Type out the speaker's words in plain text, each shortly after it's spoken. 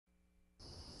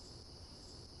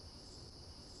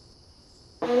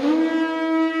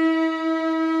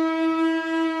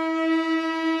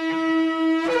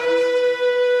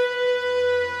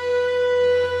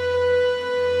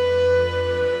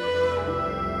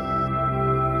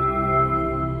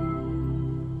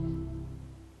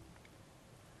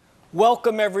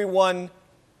Welcome, everyone,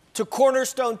 to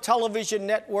Cornerstone Television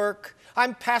Network.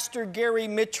 I'm Pastor Gary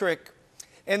Mitrick,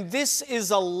 and this is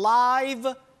a live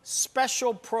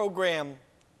special program.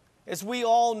 As we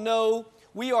all know,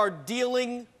 we are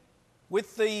dealing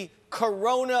with the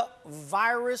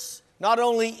coronavirus, not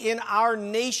only in our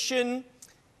nation,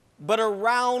 but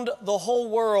around the whole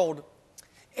world.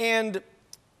 And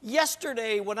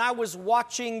yesterday, when I was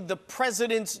watching the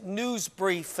president's news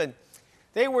brief, and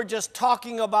they were just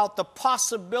talking about the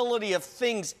possibility of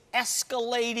things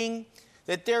escalating,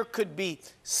 that there could be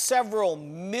several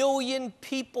million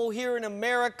people here in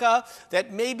America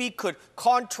that maybe could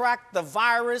contract the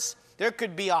virus. There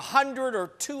could be 100 or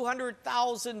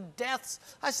 200,000 deaths.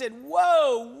 I said,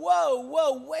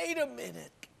 whoa, wait a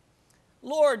minute.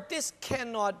 Lord, this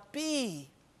cannot be.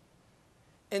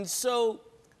 And so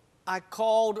I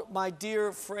called my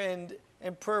dear friend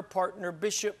and prayer partner,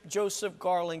 Bishop Joseph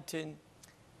Garlington,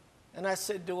 and I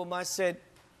said to him,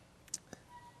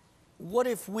 what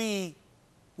if we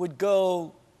would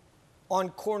go on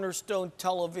Cornerstone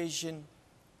Television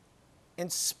and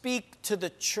speak to the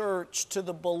church, to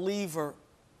the believer,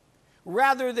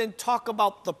 rather than talk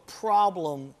about the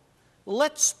problem?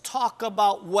 Let's talk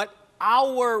about what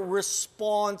our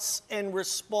response and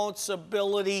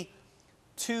responsibility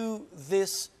to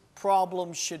this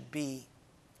problem should be.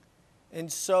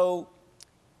 And so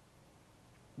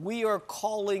we are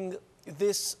calling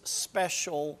this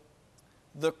special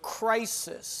the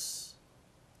crisis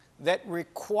that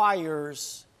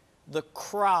requires the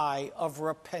cry of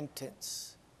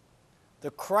repentance. The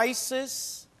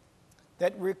crisis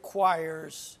that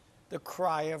requires the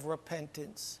cry of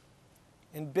repentance.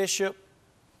 And Bishop,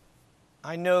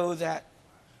 I know that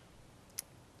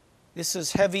this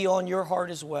is heavy on your heart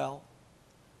as well.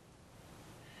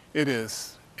 It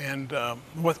is. And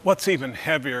what's even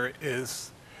heavier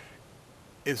is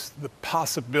the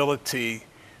possibility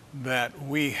that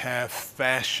we have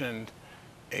fashioned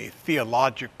a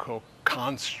theological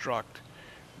construct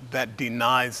that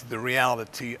denies the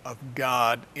reality of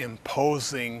God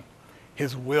imposing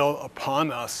his will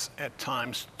upon us at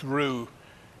times through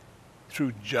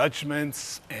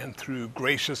judgments and through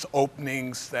gracious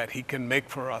openings that he can make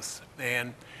for us.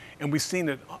 And we've seen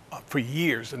it for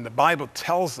years. And the Bible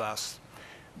tells us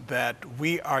that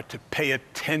we are to pay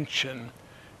attention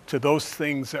to those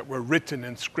things that were written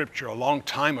in Scripture a long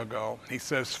time ago. He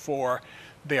says, for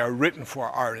they are written for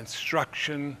our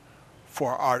instruction,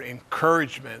 for our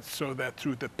encouragement, so that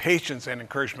through the patience and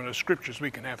encouragement of Scriptures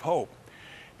we can have hope.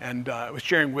 And I was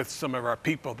sharing with some of our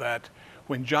people that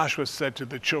when Joshua said to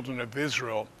the children of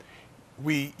Israel,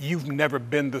 you've never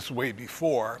been this way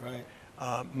before.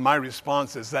 Right. My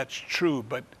response is, that's true,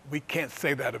 but we can't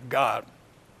say that of God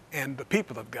and the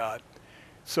people of God.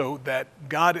 So that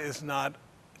God is not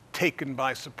taken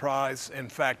by surprise. In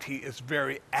fact, he is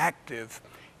very active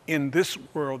in this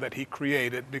world that he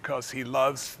created because he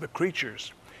loves the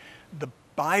creatures. The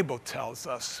Bible tells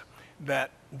us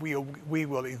that we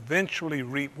will eventually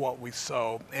reap what we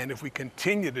sow, and if we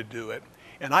continue to do it.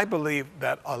 And I believe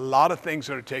that a lot of things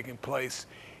that are taking place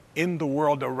in the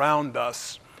world around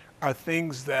us are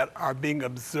things that are being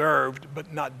observed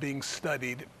but not being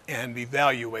studied and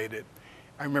evaluated.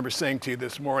 I remember saying to you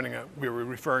this morning, we were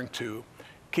referring to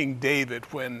King David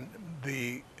when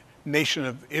the nation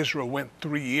of Israel went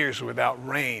 3 years without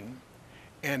rain.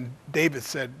 And David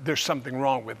said, there's something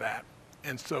wrong with that.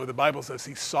 And so the Bible says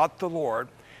he sought the Lord,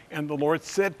 and the Lord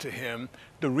said to him,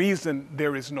 the reason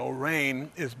there is no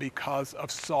rain is because of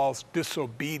Saul's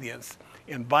disobedience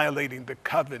in violating the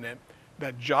covenant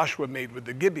that Joshua made with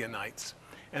the Gibeonites.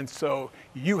 And so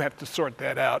you have to sort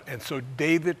that out. And so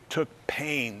David took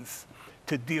pains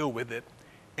to deal with it.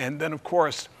 And then, of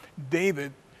course,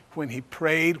 David, when he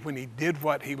prayed, when he did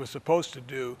what he was supposed to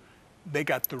do, they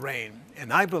got the rain.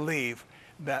 And I believe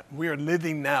that we are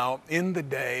living now in the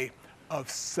day of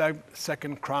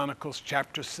 2 Chronicles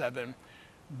chapter 7,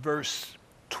 verse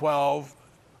 12.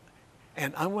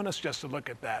 And I want us just to look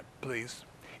at that, please.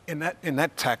 In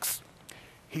that text,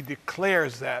 he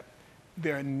declares that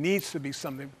there needs to be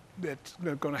something that's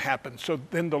going to happen. So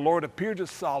then the Lord appeared to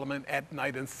Solomon at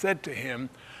night and said to him,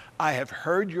 I have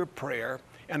heard your prayer,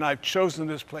 and I've chosen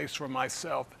this place for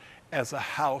myself as a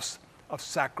house of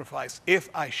sacrifice. If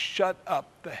I shut up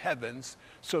the heavens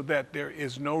so that there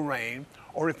is no rain,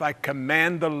 or if I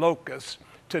command the locusts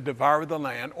to devour the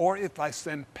land, or if I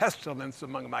send pestilence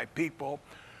among my people,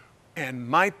 and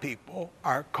my people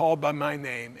are called by my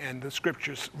name, and the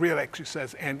scriptures really actually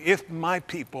says, and if my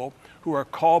people who are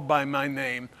called by my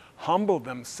name humble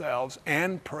themselves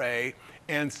and pray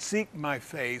and seek my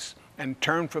face and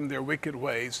turn from their wicked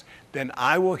ways, then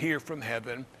I will hear from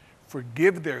heaven,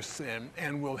 forgive their sin,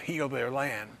 and will heal their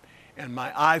land. And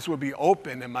my eyes will be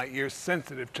open and my ears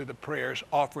sensitive to the prayers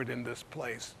offered in this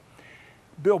place.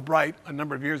 Bill Bright, a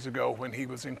number of years ago, when he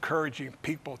was encouraging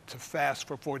people to fast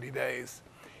for 40 days,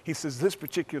 he says this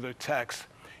particular text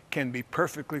can be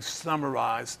perfectly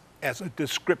summarized as a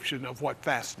description of what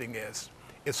fasting is.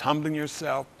 It's humbling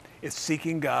yourself, it's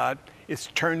seeking God, it's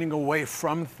turning away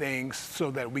from things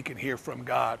so that we can hear from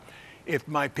God. If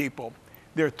my people,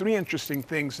 there are three interesting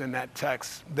things in that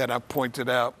text that I've pointed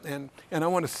out, and I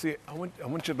want you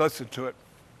to listen to it.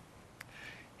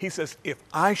 He says, if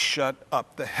I shut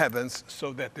up the heavens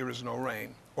so that there is no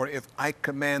rain, or if I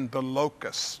command the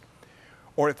locusts,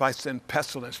 or if I send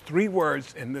pestilence, three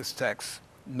words in this text: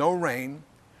 no rain,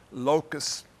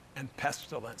 locusts, and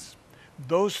pestilence.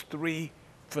 Those three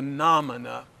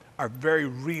phenomena are very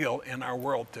real in our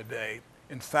world today.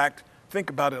 In fact, think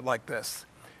about it like this.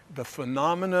 The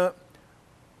phenomena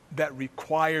that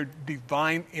required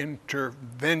divine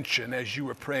intervention, as you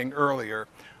were praying earlier,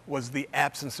 was the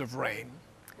absence of rain.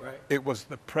 Right. It was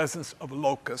the presence of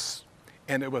locusts,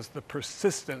 and it was the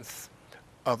persistence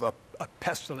of a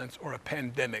pestilence or a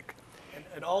pandemic.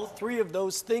 And all three of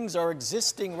those things are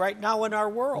existing right now in our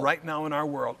world. Right now in our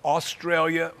world.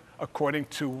 Australia, according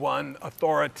to one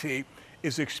authority,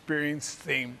 is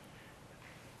experiencing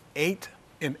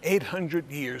in 800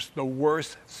 years the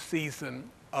worst season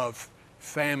of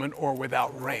famine or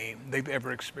without rain they've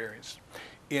ever experienced.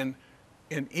 In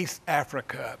East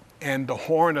Africa and the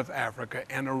Horn of Africa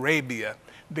and Arabia,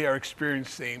 they are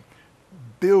experiencing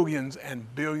billions and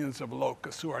billions of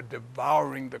locusts who are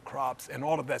devouring the crops, and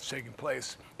all of that's taking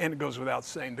place. And it goes without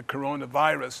saying, the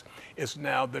coronavirus is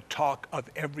now the talk of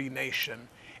every nation,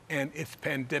 and it's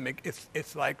pandemic.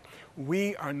 It's like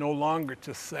we are no longer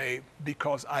to say,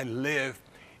 because I live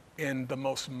in the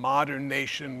most modern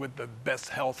nation with the best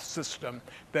health system,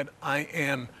 that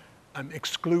I'm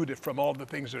excluded from all the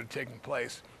things that are taking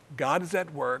place. God is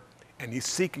at work, and he's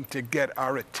seeking to get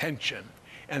our attention.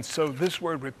 And so this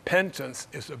word repentance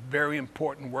is a very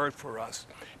important word for us,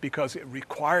 because it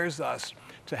requires us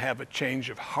to have a change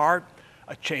of heart,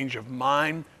 a change of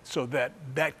mind, so that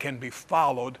that can be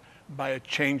followed by a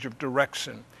change of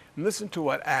direction. And listen to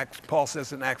what Paul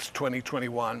says in Acts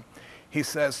 20:21. He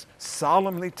says,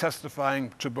 solemnly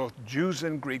testifying to both Jews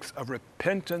and Greeks of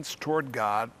repentance toward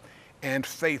God and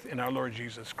faith in our Lord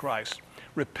Jesus Christ.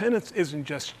 Repentance isn't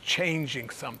just changing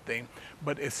something,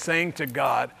 but it's saying to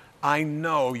God, I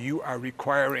know you are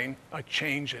requiring a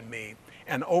change in me.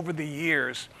 And over the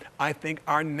years, I think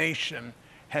our nation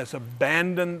has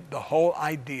abandoned the whole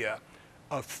idea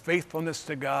of faithfulness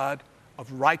to God, of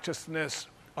righteousness,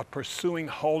 of pursuing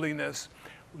holiness,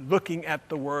 looking at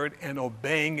the word and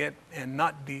obeying it, and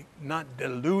not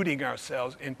deluding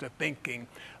ourselves into thinking,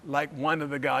 like one of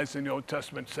the guys in the Old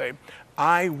Testament say,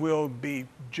 I will be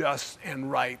just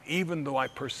and right, even though I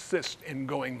persist in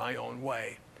going my own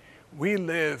way. We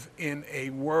live in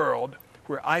a world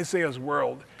where Isaiah's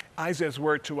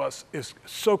word to us is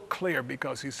so clear,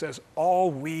 because he says, all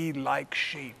we like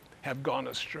sheep have gone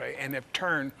astray and have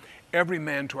turned every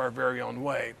man to our very own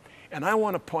way. And I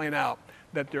want to point out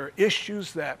that there are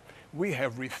issues that we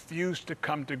have refused to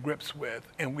come to grips with,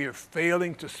 and we are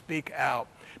failing to speak out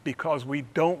because we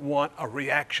don't want a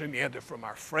reaction either from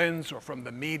our friends or from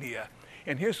the media.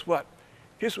 And here's what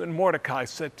Mordecai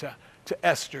said to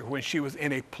Esther when she was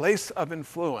in a place of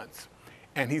influence.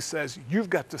 And he says, you've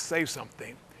got to say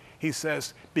something. He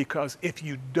says, because if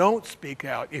you don't speak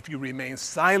out, if you remain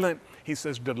silent, he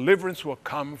says, deliverance will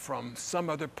come from some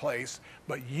other place,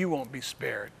 but you won't be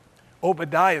spared.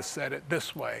 Obadiah said it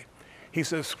this way. He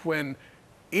says, when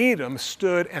Edom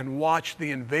stood and watched the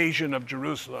invasion of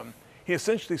Jerusalem, he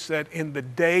essentially said, in the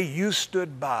day you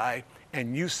stood by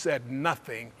and you said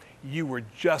nothing, you were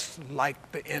just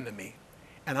like the enemy.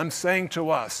 And I'm saying to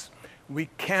us, we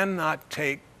cannot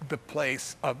take the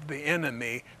place of the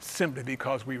enemy simply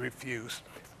because we refuse.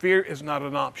 Fear is not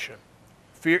an option.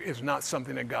 Fear is not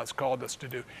something that God's called us to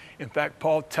do. In fact,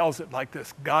 Paul tells it like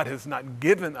this: God has not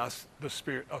given us the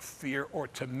spirit of fear or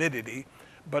timidity,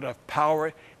 but of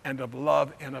power and of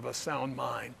love and of a sound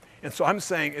mind. And so I'm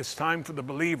saying it's time for the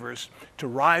believers to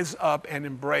rise up and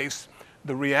embrace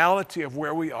the reality of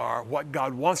where we are, what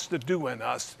God wants to do in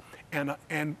us, and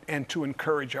to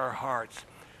encourage our hearts.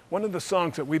 One of the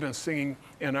songs that we've been singing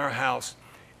in our house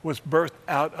was birthed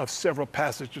out of several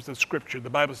passages of Scripture. The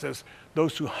Bible says,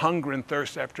 those who hunger and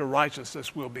thirst after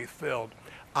righteousness will be filled.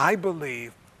 I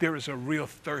believe there is a real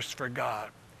thirst for God.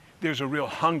 There's a real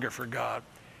hunger for God.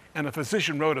 And a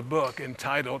physician wrote a book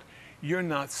entitled, You're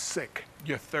Not Sick,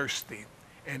 You're Thirsty.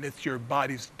 And it's your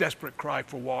body's desperate cry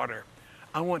for water.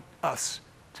 I want us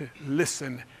to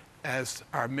listen as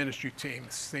our ministry team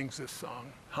sings this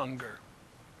song, Hunger.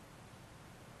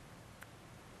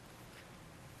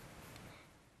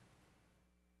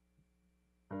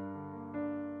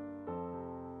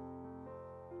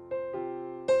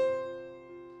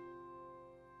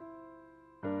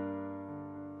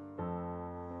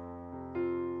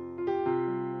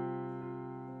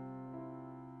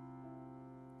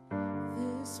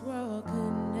 This world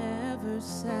could never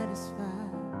satisfy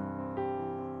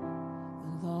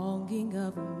the longing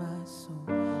of my soul.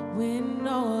 When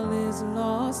all is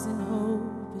lost and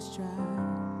hope is dry,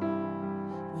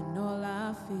 when all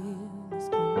I feel is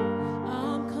cold,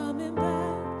 I'm coming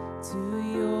back to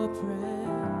your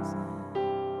presence.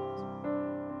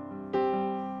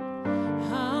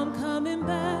 I'm coming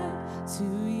back to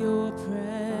your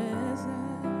presence.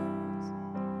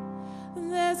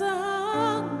 There's a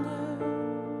hunger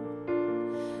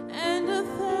and a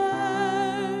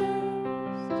thirst.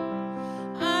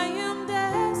 I am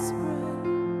desperate.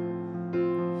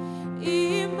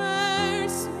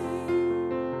 Immerse me.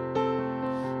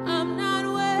 I'm not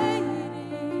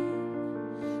waiting,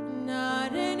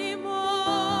 not anymore.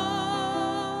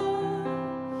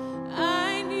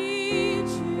 I need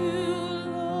you,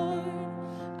 Lord.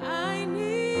 I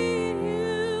need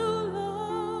you,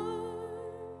 Lord.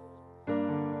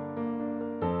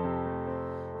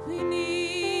 We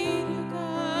need you,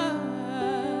 God.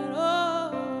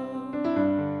 Oh,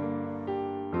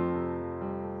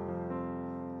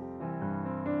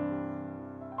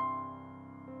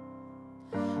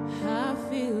 I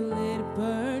feel it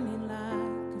burning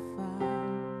like a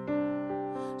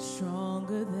fire,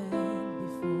 stronger than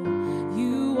before.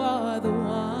 You are the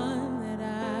one that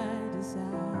I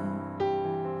desire.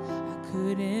 I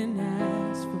couldn't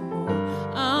ask for more.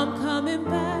 I'm coming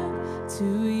back to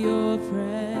your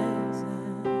presence.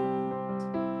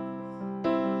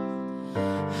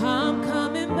 I'm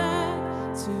coming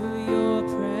back to your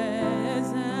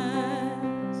presence.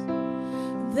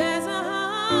 There's a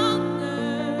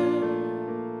hunger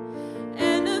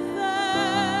and a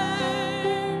thirst.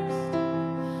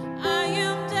 I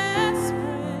am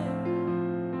desperate.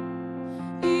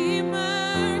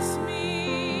 Immerse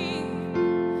me,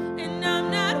 and I'm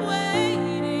not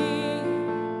waiting,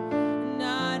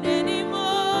 not anymore.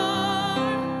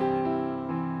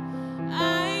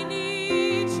 I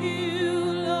need you,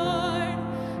 Lord.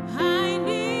 I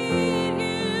need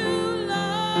you,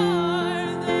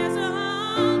 Lord. There's a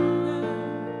hunger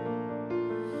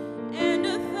and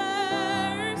a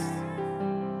thirst.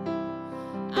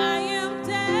 I am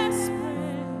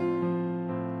desperate.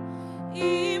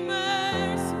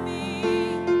 Immerse me,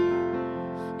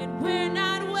 and we're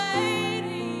not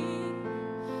waiting,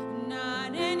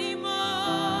 not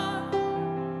anymore.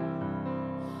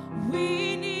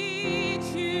 We need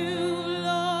you,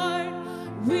 Lord.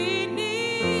 We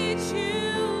need you,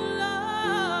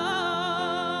 Lord.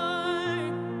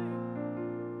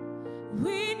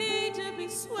 We need to be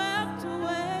swept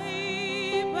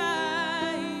away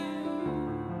by you,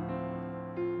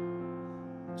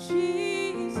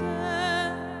 Jesus.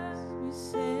 We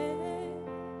say,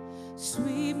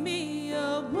 sweep me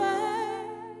away,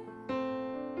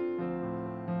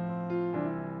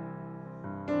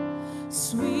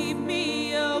 sweep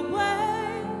me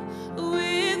away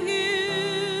with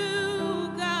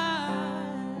you, God.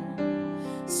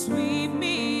 Sweep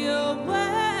me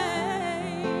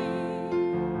away,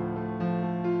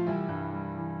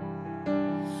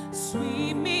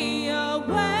 sweep me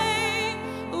away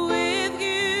with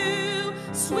you,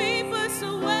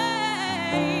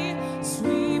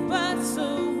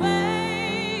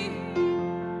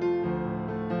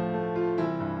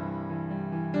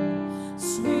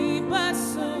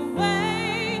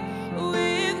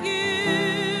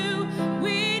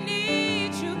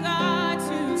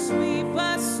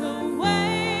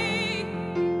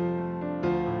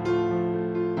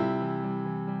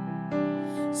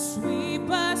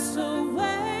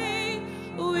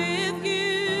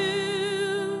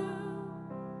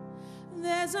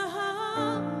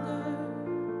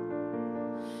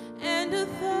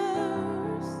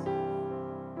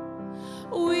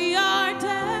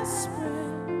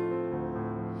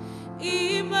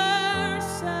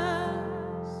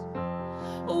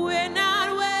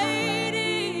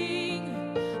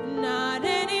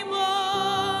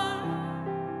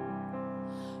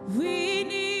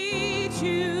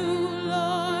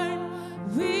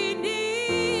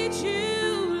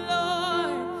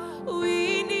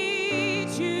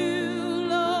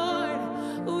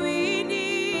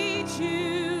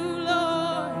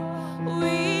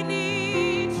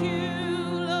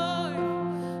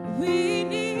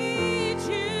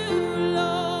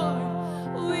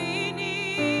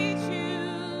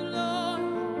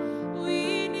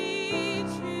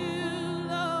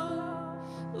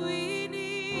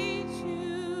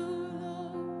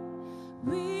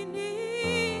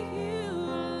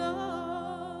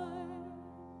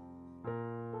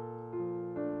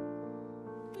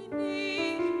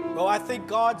 Well, I think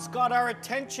God's got our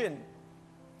attention.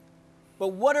 But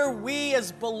what are we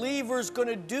as believers going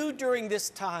to do during this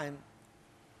time?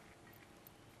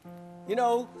 You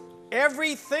know,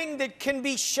 everything that can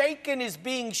be shaken is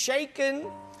being shaken.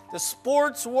 The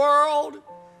sports world,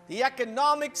 the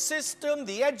economic system,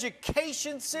 the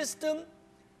education system.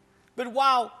 But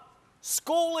while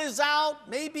school is out,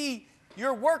 maybe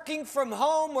you're working from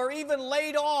home or even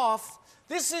laid off,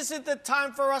 this isn't the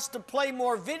time for us to play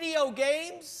more video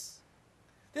games.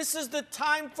 This is the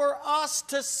time for us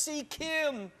to seek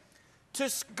Him, to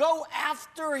go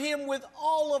after Him with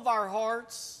all of our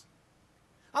hearts.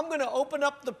 I'm going to open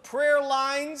up the prayer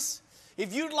lines.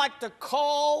 If you'd like to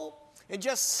call and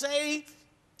just say,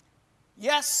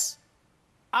 yes,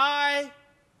 I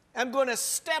am going to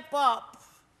step up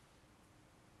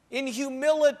in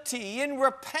humility, in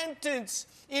repentance,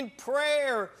 in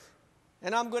prayer,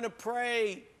 and I'm going to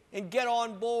pray and get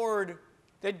on board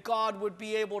that God would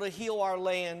be able to heal our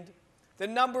land. The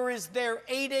number is there,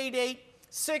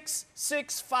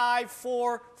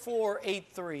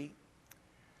 888-665-4483.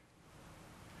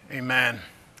 Amen.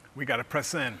 We got to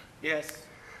press in. Yes.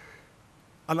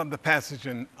 I love the passage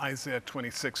in Isaiah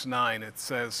 26:9. It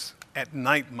says, "At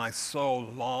night my soul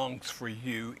longs for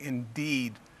you.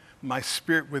 Indeed, my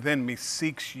spirit within me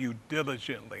seeks you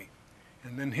diligently."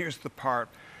 And then here's the part.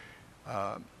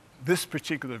 This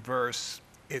particular verse,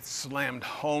 it slammed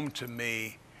home to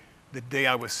me the day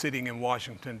I was sitting in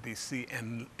Washington, D.C.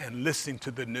 and listening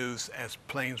to the news as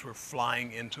planes were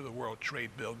flying into the World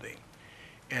Trade Building.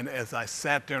 And as I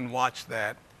sat there and watched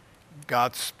that,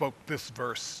 God spoke this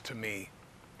verse to me.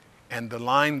 And the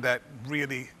line that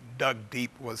really dug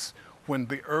deep was, "When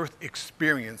the earth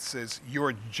experiences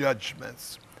your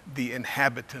judgments, the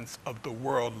inhabitants of the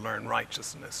world learn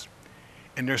righteousness."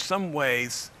 And there's some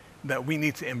ways that we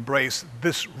need to embrace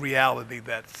this reality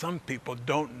that some people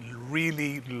don't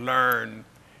really learn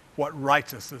what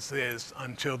righteousness is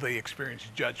until they experience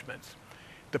judgments.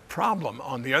 The problem,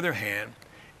 on the other hand,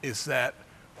 is that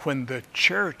when the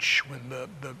church, when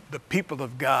the people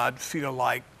of God feel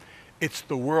like it's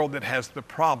the world that has the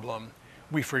problem,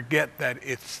 we forget that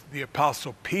it's the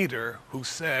Apostle Peter who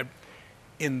said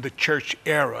in the church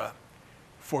era,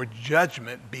 "For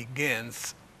judgment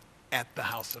begins at the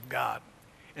house of God."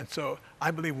 And so I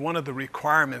believe one of the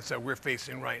requirements that we're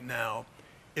facing right now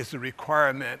is the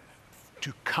requirement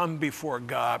to come before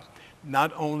God,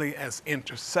 not only as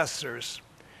intercessors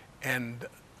and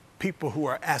people who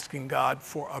are asking God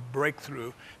for a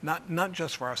breakthrough, not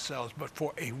just for ourselves, but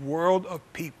for a world of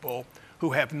people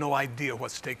who have no idea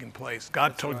what's taking place.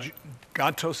 God told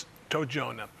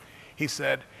Jonah, He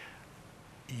said,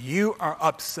 "You are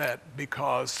upset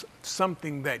because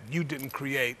something that you didn't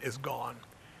create is gone.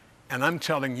 And I'm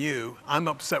telling you, I'm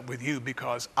upset with you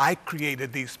because I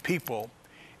created these people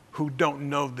who don't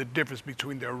know the difference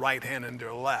between their right hand and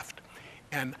their left."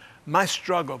 And my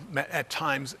struggle at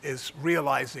times is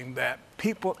realizing that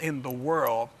people in the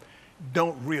world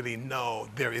don't really know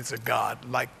there is a God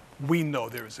like we know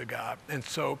there is a God. And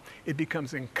so it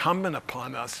becomes incumbent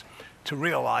upon us to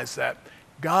realize that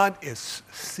God is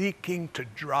seeking to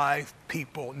drive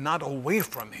people not away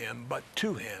from Him, but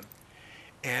to Him.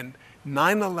 And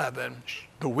 9/11,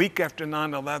 the week after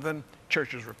 9/11,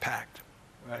 churches were packed.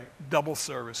 Right. Double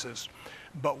services.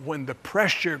 But when the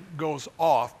pressure goes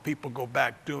off, people go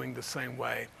back doing the same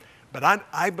way. But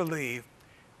I believe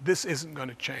this isn't going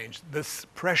to change. This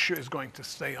pressure is going to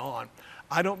stay on.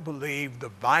 I don't believe the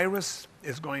virus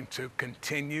is going to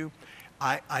continue.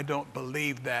 I don't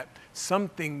believe that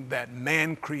something that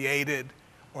man created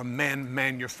or man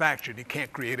manufactured, he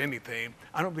can't create anything.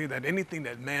 I don't believe that anything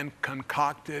that man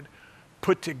concocted,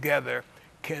 put together,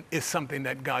 is something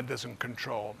that God doesn't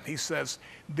control. He says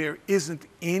there isn't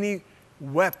any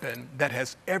weapon that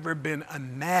has ever been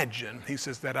imagined, he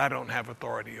says, that I don't have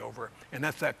authority over. And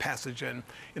that's that passage in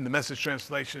the Message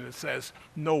translation that says,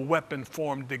 "No weapon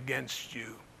formed against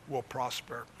you will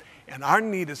prosper." And our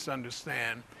need is to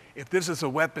understand, if this is a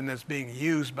weapon that's being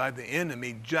used by the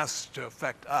enemy just to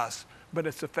affect us, but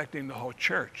it's affecting the whole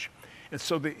church. And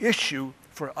so the issue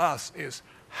for us is,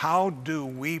 how do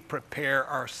we prepare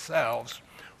ourselves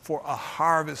for a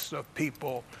harvest of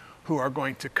people who are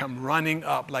going to come running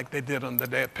up like they did on the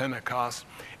day of Pentecost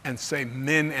and say,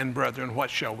 "Men and brethren,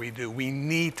 what shall we do?" We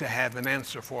need to have an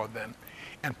answer for them.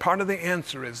 And part of the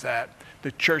answer is that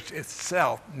the church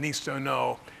itself needs to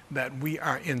know that we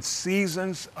are in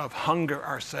seasons of hunger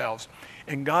ourselves.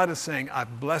 And God is saying,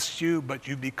 "I've blessed you, but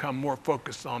you become more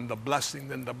focused on the blessing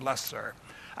than the blesser.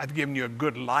 I've given you a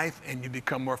good life, and you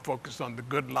become more focused on the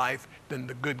good life than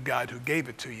the good God who gave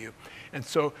it to you. And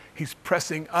so he's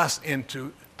pressing us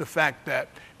into the fact that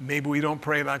maybe we don't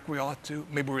pray like we ought to.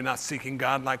 Maybe we're not seeking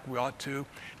God like we ought to.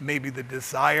 Maybe the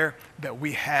desire that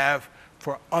we have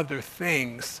for other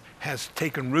things has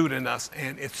taken root in us,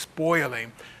 and it's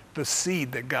spoiling the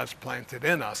seed that God's planted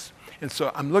in us. And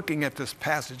so I'm looking at this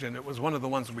passage, and it was one of the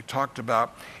ones we talked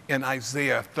about in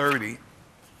Isaiah 30,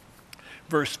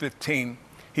 verse 15.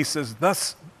 He says,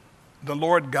 "Thus the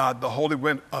Lord God, the Holy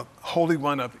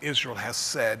One of Israel, has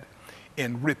said,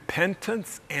 in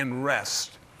repentance and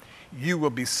rest you will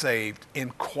be saved. In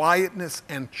quietness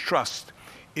and trust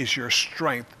is your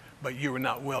strength, but you are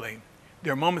not willing."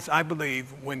 There are moments, I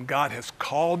believe, when God has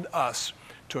called us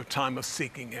to a time of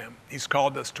seeking him. He's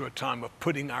called us to a time of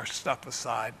putting our stuff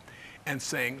aside and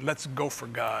saying, let's go for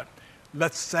God.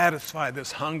 Let's satisfy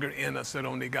this hunger in us that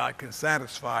only God can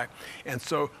satisfy. And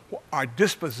so our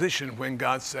disposition when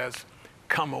God says,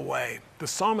 come away. The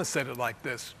psalmist said it like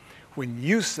this: when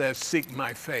you said, seek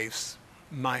my face,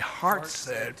 my heart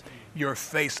said, your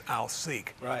face I'll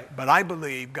seek. Right. But I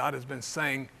believe God has been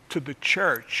saying to the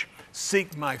church,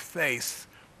 seek my face,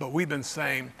 but we've been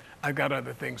saying, I've got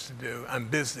other things to do. I'm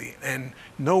busy, and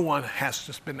no one has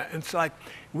to spend that. It's like,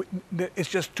 it's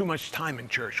just too much time in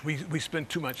church. We spend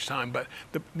too much time, but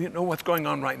you know what's going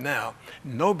on right now?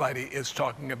 Nobody is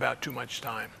talking about too much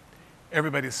time.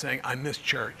 Everybody's saying, I miss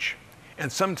church.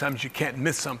 And sometimes you can't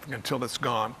miss something until it's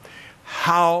gone.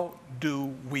 How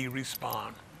do we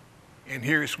respond? And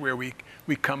here's where we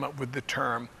come up with the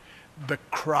term, the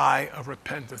cry of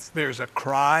repentance. There's a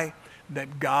cry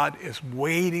that God is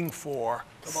waiting for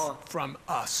from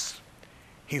us.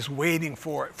 He's waiting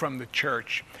for it from the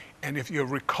church. And if you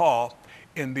recall,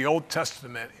 in the Old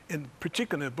Testament, in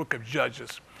particular in the book of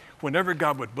Judges, whenever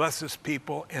God would bless his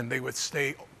people and they would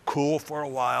stay cool for a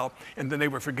while, and then they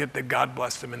would forget that God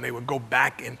blessed them, and they would go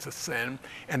back into sin,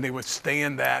 and they would stay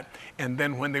in that. And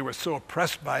then when they were so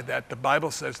oppressed by that, the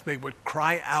Bible says they would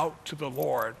cry out to the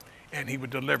Lord, and he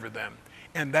would deliver them.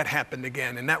 And that happened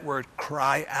again. And that word,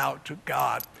 cry out to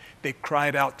God. They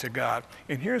cried out to God.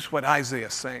 And here's what Isaiah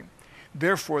is saying.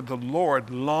 Therefore, the Lord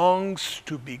longs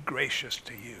to be gracious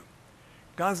to you.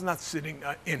 God's not sitting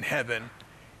in heaven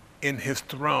in his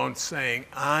throne saying,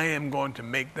 I am going to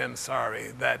make them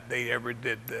sorry that they ever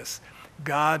did this.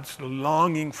 God's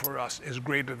longing for us is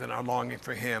greater than our longing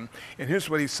for him. And here's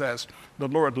what he says. The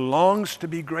Lord longs to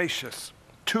be gracious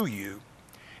to you,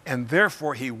 and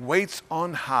therefore he waits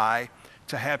on high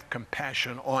to have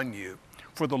compassion on you.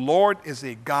 For the Lord is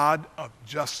a God of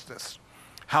justice.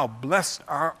 How blessed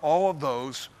are all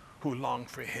those who long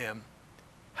for him.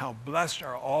 How blessed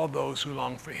are all those who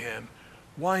long for him.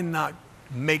 Why not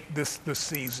make this the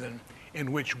season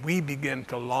in which we begin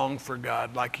to long for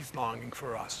God like he's longing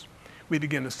for us? We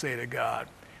begin to say to God,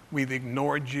 we've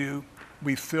ignored you.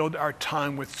 We've filled our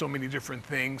time with so many different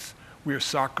things. We're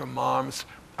soccer moms.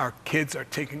 Our kids are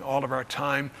taking all of our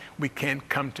time. We can't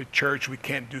come to church. We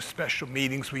can't do special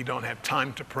meetings. We don't have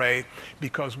time to pray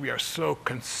because we are so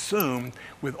consumed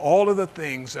with all of the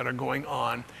things that are going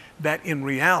on that in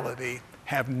reality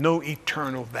have no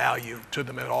eternal value to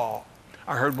them at all.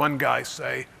 I heard one guy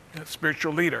say, a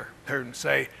spiritual leader, heard him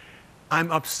say,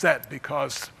 I'm upset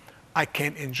because I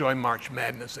can't enjoy March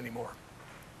Madness anymore.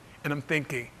 And I'm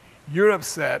thinking, you're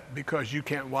upset because you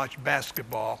can't watch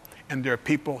basketball, and there are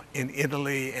people in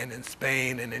Italy and in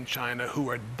Spain and in China who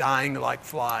are dying like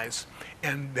flies,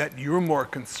 and that you're more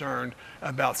concerned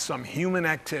about some human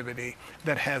activity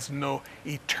that has no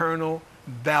eternal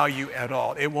value at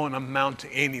all. It won't amount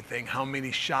to anything, how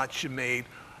many shots you made,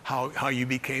 how you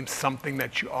became something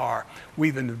that you are.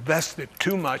 We've invested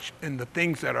too much in the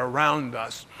things that are around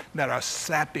us that are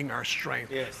sapping our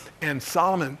strength. Yes. And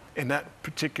Solomon, in that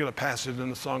particular passage in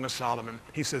the Song of Solomon,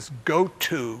 he says, go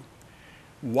to,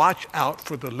 watch out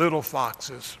for the little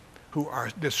foxes who are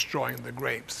destroying the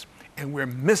grapes. And we're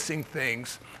missing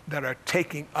things that are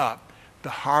taking up the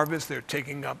harvest, they're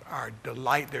taking up our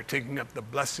delight, they're taking up the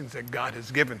blessings that God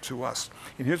has given to us.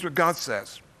 And here's what God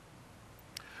says.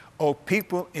 O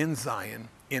people in Zion,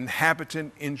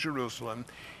 inhabitant in Jerusalem,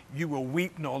 you will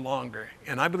weep no longer.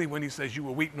 And I believe when he says you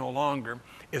will weep no longer,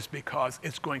 it's because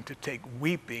it's going to take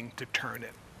weeping to turn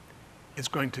it. It's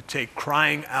going to take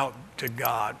crying out to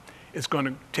God. It's going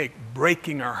to take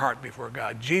breaking our heart before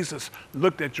God. Jesus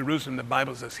looked at Jerusalem, the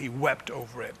Bible says he wept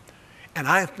over it. And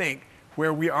I think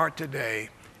where we are today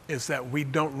is that we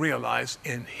don't realize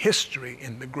in history,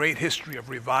 in the great history of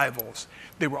revivals,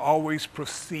 they were always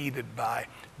preceded by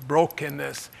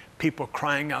brokenness, people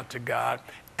crying out to God,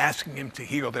 asking him to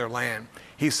heal their land.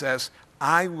 He says,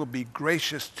 I will be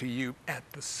gracious to you at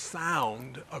the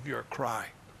sound of your cry.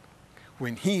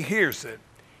 when he hears it,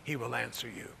 he will answer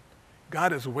you.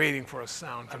 God is waiting for a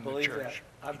sound from the church.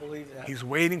 I believe that. He's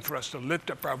waiting for us to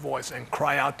lift up our voice and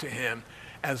cry out to him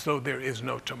as though there is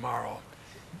no tomorrow.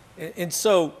 And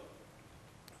so,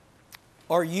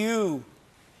 are you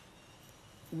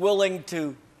willing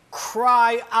to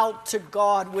cry out to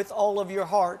God with all of your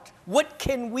heart? What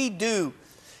can we do?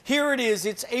 Here it is,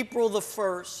 it's April the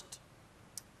 1st.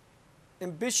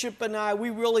 And Bishop and I,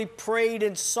 we really prayed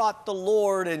and sought the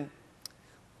Lord. And,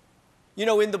 you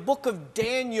know, in the book of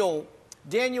Daniel,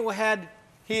 Daniel had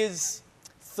his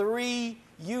 3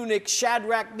 eunuchs,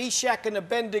 Shadrach, Meshach, and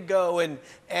Abednego,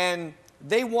 and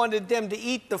they wanted them to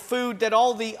eat the food that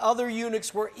all the other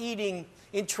eunuchs were eating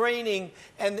in training.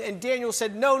 And Daniel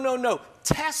said, no, no, no,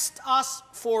 test us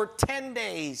for 10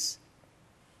 days.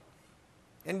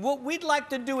 And what we'd like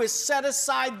to do is set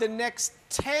aside the next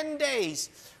 10 days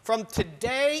from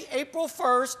today, April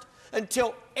 1st,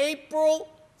 until April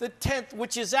the 10th,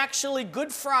 which is actually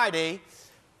Good Friday.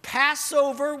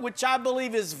 Passover, which I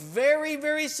believe is very,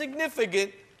 very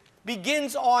significant,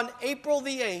 begins on April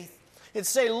the 8th. And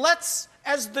say, let's,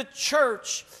 as the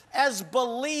church, as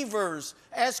believers,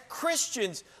 as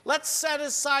Christians, let's set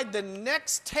aside the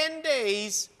next 10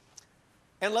 days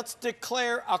and let's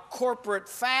declare a corporate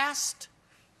fast.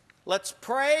 Let's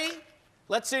pray.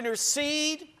 Let's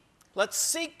intercede. Let's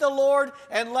seek the Lord,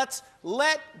 and let's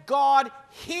let God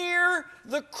hear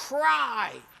the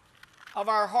cry of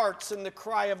our hearts and the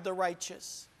cry of the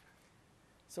righteous.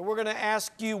 So we're going to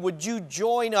ask you, would you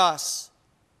join us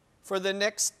for the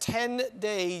next 10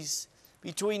 days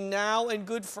between now and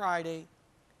Good Friday?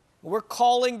 We're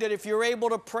calling that if you're able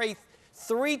to pray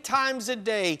 3 times a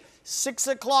day, 6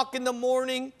 o'clock in the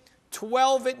morning,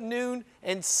 12 at noon,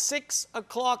 and 6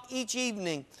 o'clock each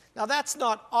evening. Now that's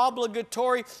not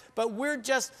obligatory, but we're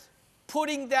just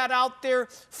putting that out there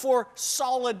for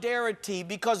solidarity,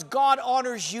 because God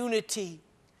honors unity.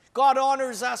 God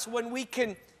honors us when we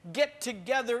can get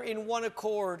together in one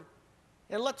accord.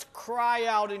 And let's cry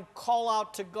out and call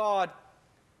out to God.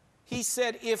 He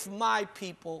said, if my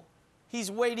people,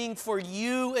 he's waiting for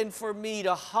you and for me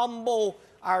to humble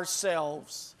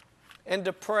ourselves and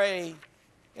to pray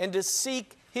and to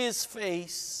seek his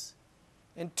face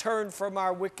and turn from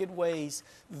our wicked ways.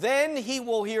 Then he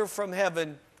will hear from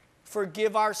heaven,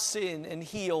 forgive our sin, and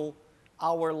heal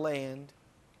our land.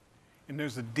 And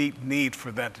there's a deep need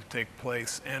for that to take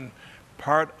place. And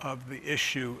part of the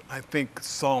issue, I think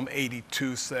Psalm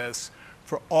 82 says,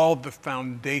 for all the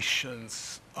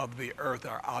foundations of the earth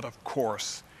are out of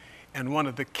course. And one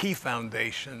of the key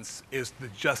foundations is the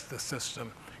justice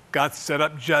system. God set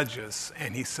up judges,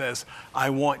 and he says, I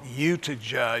want you to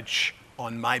judge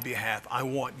on my behalf. I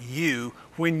want you,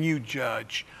 when you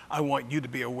judge, I want you to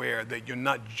be aware that you're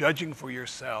not judging for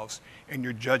yourselves and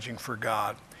you're judging for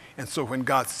God. And so when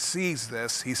God sees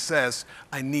this, he says,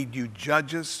 I need you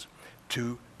judges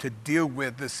to deal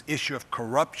with this issue of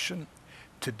corruption,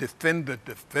 to defend the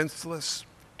defenseless,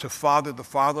 to father the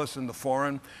fatherless and the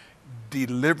foreign,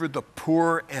 deliver the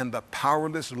poor and the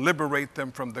powerless, liberate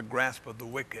them from the grasp of the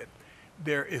wicked.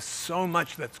 There is so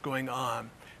much that's going on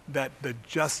that the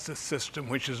justice system,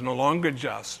 which is no longer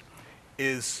just,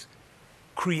 is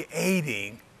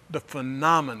creating the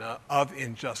phenomena of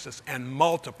injustice and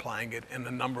multiplying it in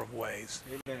a number of ways.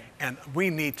 Amen. And we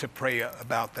need to pray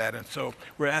about that. And so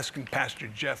we're asking Pastor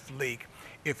Jeff Leake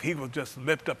if he will just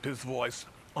lift up his voice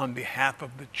on behalf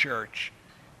of the church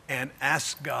and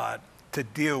ask God to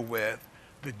deal with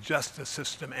the justice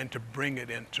system and to bring it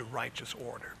into righteous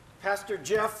order. Pastor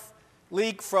Jeff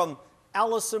Leake from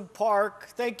Allison Park,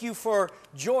 thank you for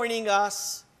joining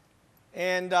us.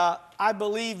 And I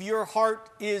believe your heart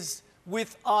is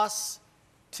with us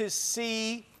to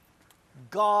see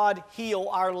God heal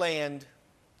our land.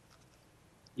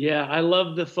 Yeah, I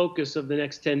love the focus of the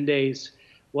next 10 days.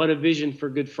 What a vision for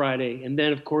Good Friday. And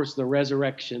then, of course, the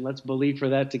resurrection. Let's believe for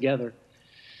that together.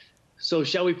 So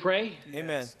shall we pray?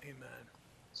 Amen. Yes, amen.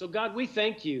 So God, we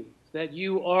thank you that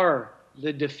you are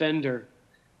the defender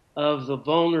of the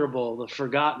vulnerable, the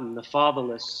forgotten, the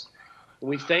fatherless. And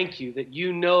we thank you that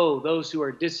you know those who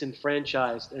are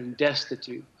disenfranchised and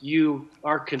destitute. You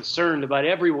are concerned about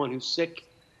everyone who's sick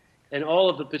and all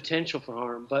of the potential for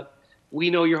harm. But we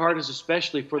know your heart is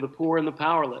especially for the poor and the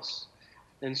powerless.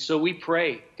 And so we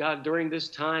pray, God, during this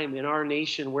time in our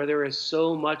nation where there is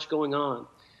so much going on,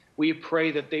 we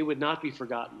pray that they would not be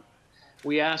forgotten.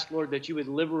 We ask, Lord, that you would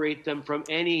liberate them from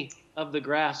any of the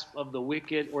grasp of the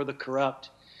wicked or the corrupt.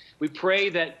 We pray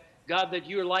that, God, that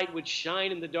your light would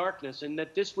shine in the darkness and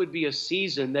that this would be a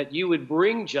season that you would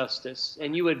bring justice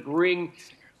and you would bring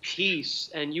peace,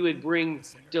 and you would bring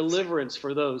deliverance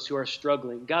for those who are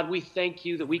struggling. God, we thank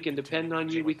you that we can depend on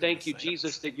you. We thank you,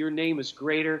 Jesus, that your name is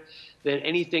greater than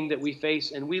anything that we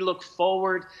face. And we look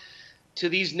forward to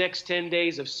these next 10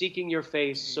 days of seeking your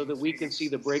face so that we can see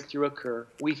the breakthrough occur.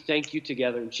 We thank you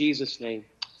together in Jesus' name.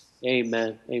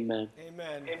 Amen. Amen.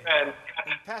 Amen. Amen.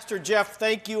 And Pastor Jeff,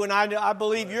 thank you. And I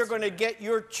believe you're going to get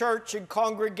your church and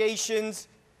congregations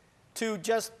to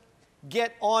just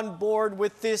get on board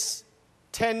with this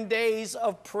 10 days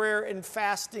of prayer and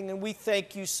fasting. And we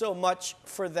thank you so much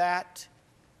for that.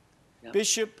 Yeah.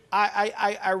 Bishop,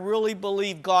 I really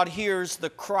believe God hears the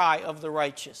cry of the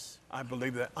righteous. I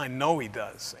believe that. I know he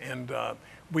does. And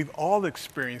we've all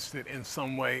experienced it in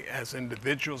some way as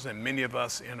individuals, and many of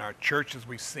us in our churches,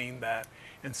 we've seen that.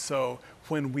 And so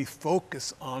when we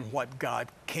focus on what God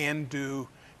can do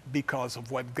because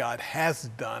of what God has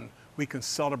done, we can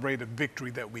celebrate a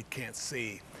victory that we can't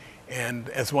see. And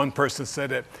as one person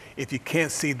said it, if you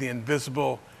can't see the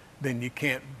invisible, then you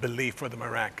can't believe for the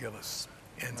miraculous.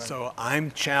 And so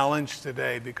I'm challenged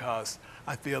today because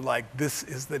I feel like this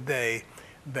is the day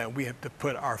that we have to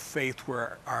put our faith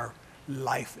where our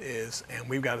life is. And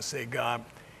we've got to say, God,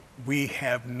 we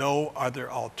have no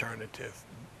other alternative.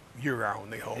 You're our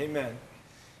only hope. Amen.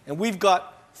 And we've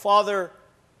got Father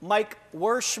Mike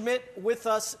Werschmidt with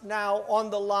us now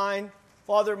on the line.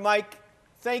 Father Mike,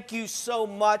 thank you so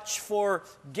much for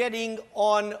getting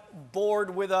on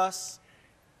board with us.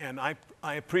 And I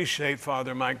appreciate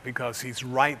Father Mike because he's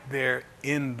right there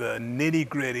in the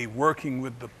nitty-gritty, working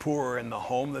with the poor and the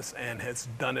homeless, and has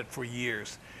done it for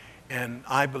years. And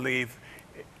I believe,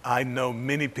 I know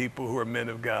many people who are men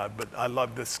of God, but I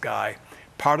love this guy.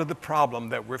 Part of the problem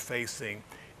that we're facing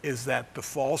is that the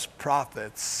false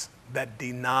prophets that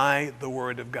deny the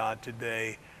word of God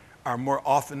today are more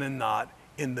often than not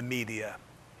in the media.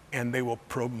 And they will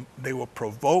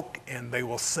provoke and they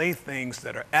will say things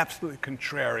that are absolutely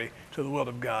contrary to the will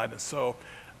of God. And so,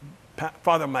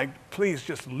 Father Mike, please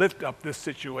just lift up this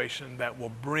situation that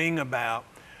will bring about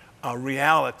a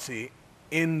reality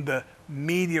in the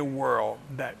media world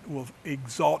that will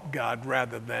exalt God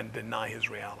rather than deny his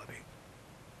reality.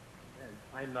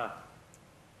 I'm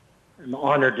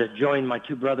honored to join my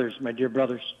two brothers, my dear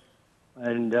brothers,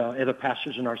 and other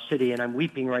pastors in our city, and I'm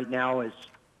weeping right now as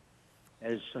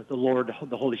the Lord,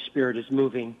 the Holy Spirit is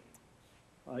moving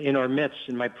in our midst,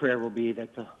 and my prayer will be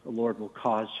that the Lord will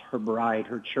cause her bride,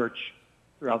 her church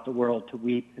throughout the world to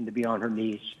weep and to be on her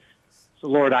knees. So,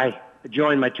 Lord, I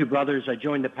join my two brothers. I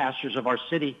join the pastors of our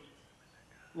city.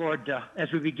 Lord,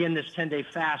 as we begin this 10-day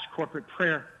fast, corporate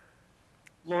prayer,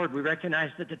 Lord, we recognize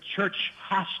that the church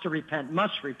has to repent,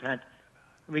 must repent.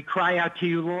 And we cry out to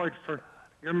you, Lord, for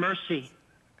your mercy,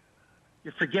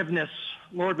 your forgiveness.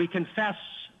 Lord, we confess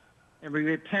and we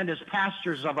repent as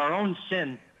pastors of our own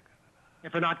sin,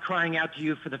 if we're not crying out to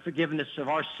you for the forgiveness of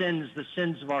our sins, the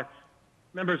sins of our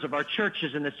members of our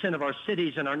churches, and the sin of our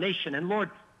cities and our nation. And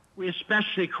Lord, we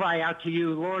especially cry out to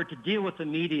you, Lord, to deal with the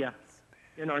media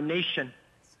in our nation.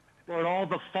 Lord, all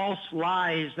the false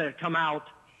lies that come out,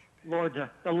 Lord,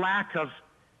 the lack of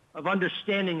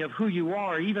understanding of who you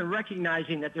are, even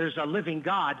recognizing that there's a living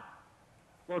God.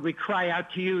 Lord, we cry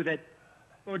out to you that,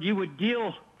 Lord, you would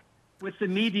deal with the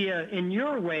media in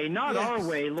your way, not our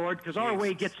way, Lord, because our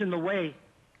way gets in the way.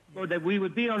 Lord, that we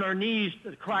would be on our knees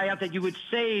to cry out that you would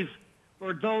save,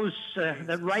 Lord, those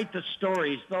that write the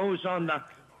stories, those on the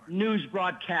news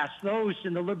broadcasts, those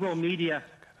in the liberal media,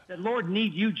 that, Lord,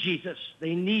 need you, Jesus.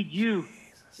 They need you.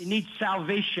 They need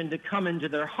salvation to come into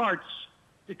their hearts,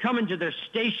 to come into their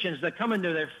stations, to come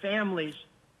into their families.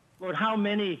 Lord, how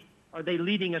many are they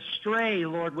leading astray,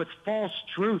 Lord, with false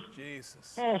truth,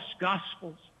 false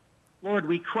gospels? Lord,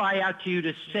 we cry out to you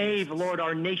to save, Lord,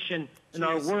 our nation and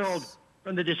our world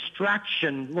from the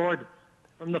distraction, Lord,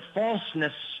 from the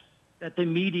falseness that the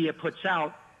media puts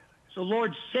out. So,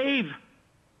 Lord, save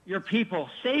your people.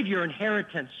 Save your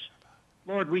inheritance.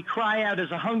 Lord, we cry out as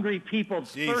a hungry people,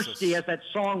 thirsty, as that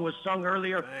song was sung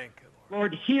earlier. Thank you,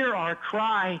 Lord. Lord, hear our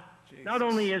cry, not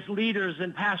only as leaders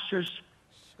and pastors,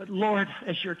 but, Lord,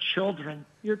 as your children,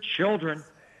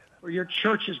 where your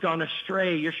church has gone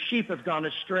astray, your sheep have gone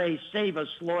astray. Save us,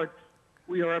 Lord.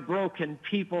 We are a broken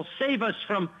people. Save us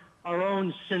from our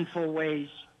own sinful ways.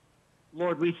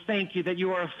 Lord, we thank you that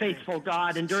you are a faithful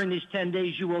God, and during these 10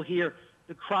 days you will hear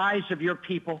the cries of your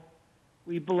people.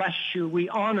 We bless you. We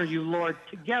honor you, Lord,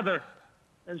 together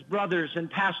as brothers and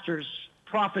pastors,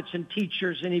 prophets and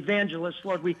teachers and evangelists.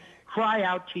 Lord, we cry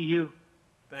out to you.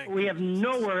 We have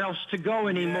nowhere else to go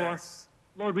anymore.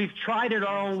 Lord, we've tried it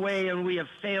our own way and we have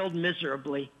failed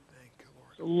miserably. Thank you,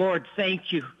 Lord. So, Lord,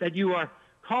 thank you that you are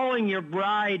calling your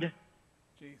bride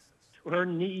to her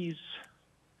knees.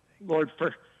 Lord,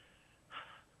 for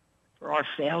our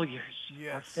failures.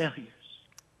 Yes. Our failures.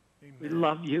 Amen. We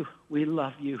love you. We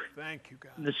love you. Thank you,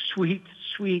 God. In the sweet,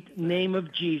 sweet name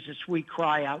of Jesus, we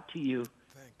cry out to you.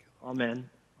 Thank you. Amen.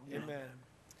 Amen.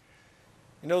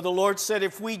 You know, the Lord said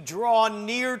if we draw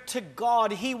near to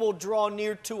God, He will draw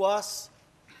near to us.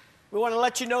 We want to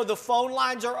let you know the phone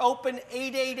lines are open,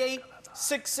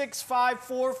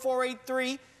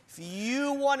 888-665-4483. If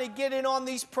you want to get in on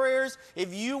these prayers,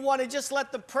 if you want to just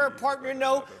let the prayer partner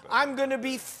know, I'm going to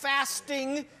be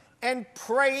fasting and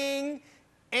praying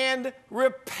and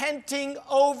repenting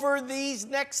over these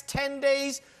next 10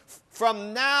 days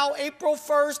from now, April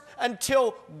 1st,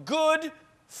 until Good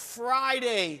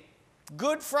Friday.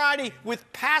 Good Friday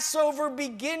with Passover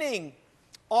beginning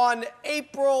on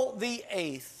April the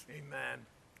 8th. Amen.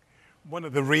 One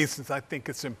of the reasons I think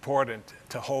it's important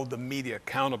to hold the media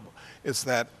accountable is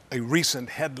that a recent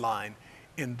headline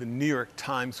in the New York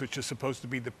Times, which is supposed to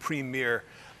be the premier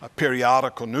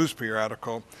news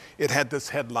periodical, it had this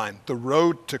headline: "The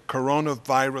road to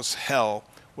coronavirus hell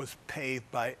was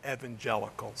paved by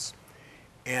evangelicals."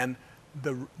 And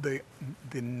the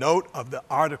note of the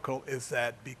article is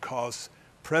that because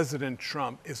President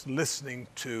Trump is listening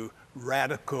to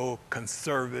radical,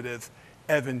 conservative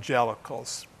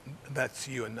evangelicals, that's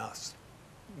you and us.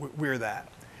 We're that.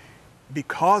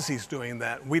 Because he's doing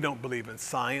that, we don't believe in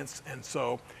science, and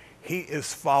so he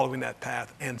is following that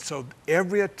path. And so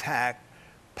every attack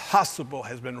possible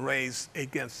has been raised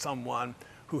against someone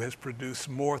who has produced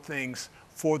more things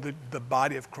for the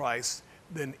body of Christ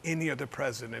than any other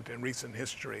president in recent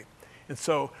history. And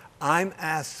so I'm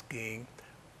asking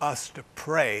us to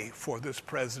pray for this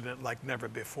president like never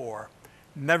before.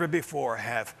 Never before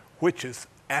have witches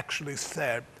actually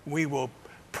said, we will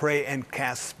pray and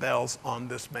cast spells on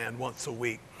this man once a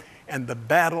week. And the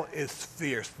battle is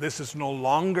fierce. This is no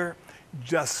longer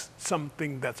just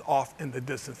something that's off in the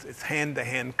distance. It's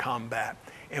hand-to-hand combat,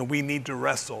 and we need to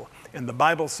wrestle. And the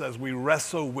Bible says we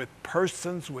wrestle with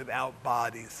persons without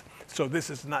bodies. So this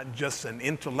is not just an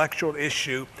intellectual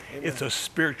issue, Amen. It's a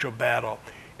spiritual battle.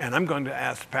 And I'm going to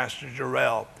ask Pastor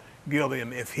Jarrell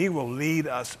Gilliam if he will lead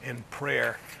us in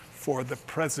prayer for the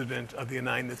President of the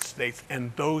United States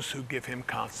and those who give him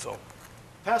counsel.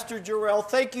 Pastor Jarrell,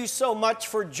 thank you so much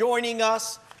for joining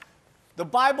us. The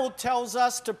Bible tells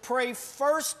us to pray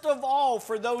first of all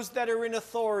for those that are in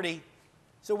authority.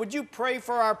 So would you pray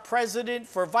for our President,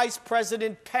 for Vice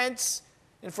President Pence,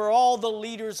 and for all the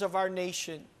leaders of our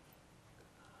nation?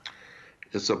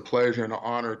 It's a pleasure and an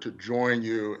honor to join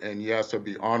you, and yes, I'd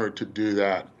be honored to do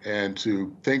that, and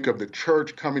to think of the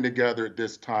church coming together at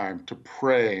this time to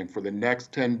pray, and for the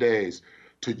next 10 days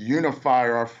to unify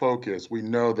our focus. We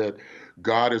know that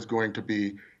God is going to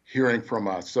be hearing from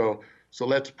us. So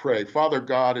let's pray. Father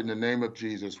God, in the name of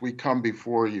Jesus, we come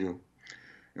before you,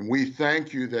 and we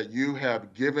thank you that you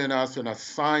have given us an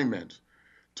assignment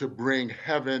to bring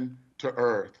heaven to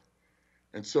earth.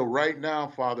 And so right now,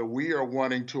 Father, we are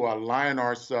wanting to align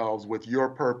ourselves with your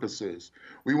purposes.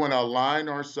 We want to align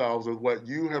ourselves with what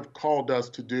you have called us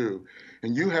to do.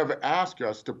 And you have asked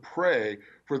us to pray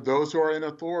for those who are in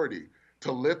authority,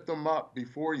 to lift them up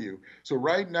before you. So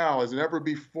right now, as never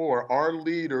before, our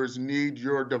leaders need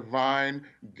your divine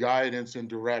guidance and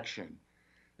direction.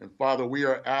 And Father, we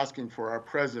are asking for our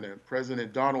president,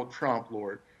 President Donald Trump,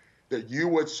 Lord, that you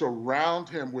would surround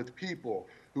him with people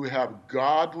who have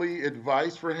godly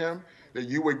advice for him, that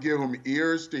you would give him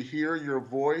ears to hear your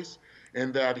voice,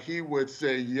 and that he would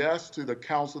say yes to the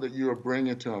counsel that you are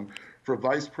bringing to him. For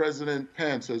Vice President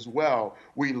Pence as well,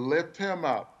 we lift him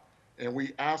up, and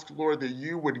we ask, Lord, that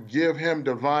you would give him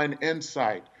divine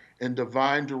insight and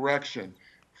divine direction.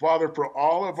 Father, for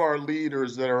all of our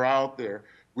leaders that are out there,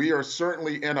 we are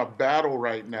certainly in a battle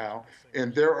right now,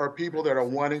 and there are people that are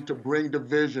wanting to bring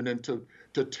division and to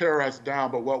tear us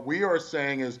down. But what we are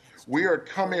saying is we are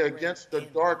coming against the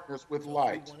darkness with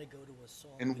light,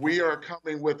 and we are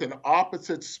coming with an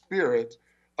opposite spirit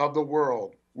of the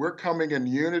world. We're coming in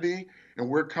unity, and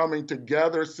we're coming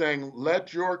together saying,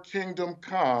 let your kingdom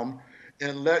come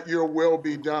and let your will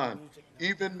be done.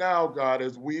 Even now, God,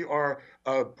 as we are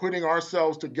putting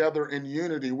ourselves together in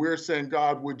unity, we're saying,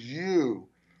 God, would you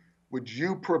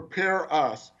prepare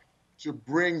us to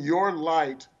bring your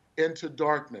light into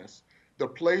darkness? The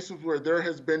places where there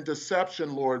has been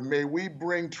deception, Lord, may we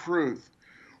bring truth.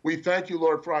 We thank you,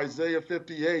 Lord, for Isaiah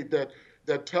 58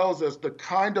 that tells us the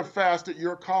kind of fast that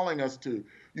you're calling us to.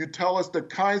 You tell us the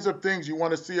kinds of things you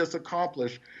want to see us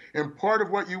accomplish. And part of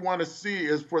what you want to see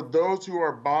is for those who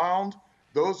are bound,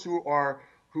 those who are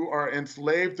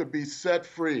enslaved, to be set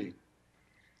free.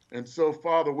 And so,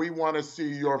 Father, we want to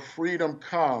see your freedom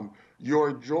come,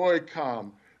 your joy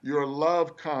come, your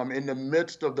love come in the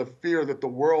midst of the fear that the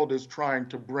world is trying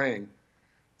to bring.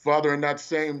 Father, in that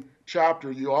same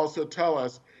chapter, you also tell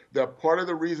us that part of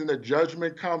the reason that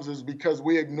judgment comes is because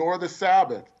we ignore the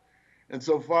Sabbath. And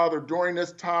so, Father, during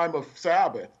this time of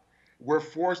Sabbath, we're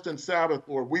forced in Sabbath,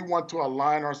 Lord. We want to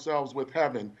align ourselves with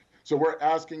heaven. So we're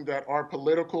asking that our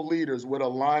political leaders would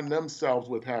align themselves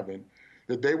with heaven,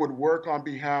 that they would work on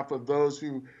behalf of those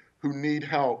who need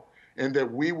help, and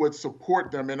that we would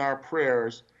support them in our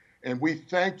prayers. And we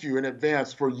thank you in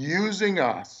advance for using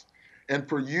us and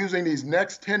for using these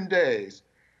next 10 days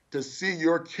to see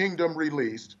your kingdom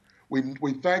released.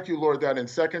 We thank you, Lord, that in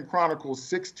 2 Chronicles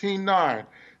 16:9,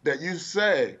 that you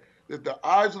say that the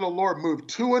eyes of the Lord move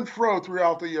to and fro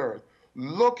throughout the earth,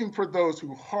 looking for those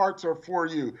whose hearts are for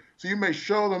you, so you may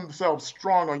show themselves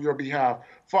strong on your behalf.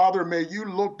 Father, may you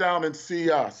look down and see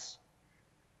us,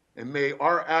 and may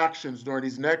our actions during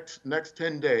these next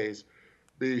 10 days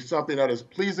be something that is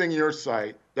pleasing in your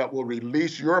sight, that will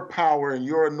release your power and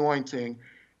your anointing.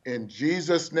 In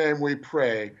Jesus' name we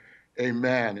pray.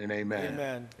 Amen and amen.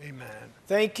 Amen. Amen.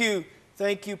 Thank you.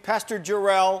 Thank you, Pastor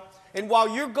Jarrell. And while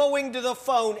you're going to the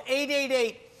phone,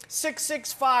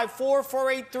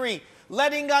 888-665-4483,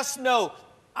 letting us know,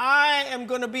 I am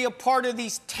going to be a part of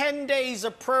these 10 days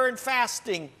of prayer and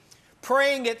fasting,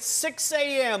 praying at 6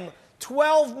 a.m.,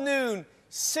 12 noon,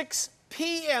 6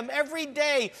 p.m. every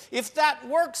day. If that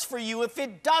works for you, if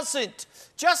it doesn't,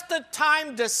 just a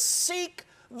time to seek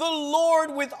the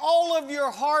Lord with all of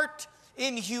your heart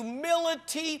in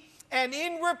humility and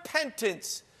in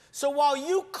repentance. So while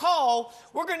you call,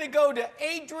 we're going to go to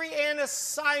Adriana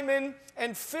Simon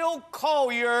and Phil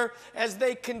Collier as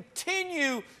they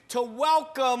continue to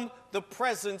welcome the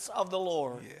presence of the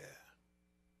Lord. Yeah.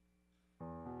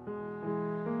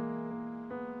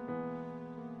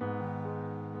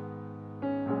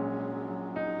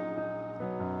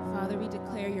 Father, we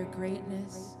declare your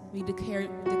greatness. We declare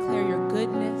your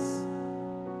goodness.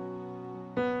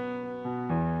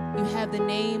 You have the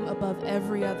name above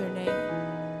every other name.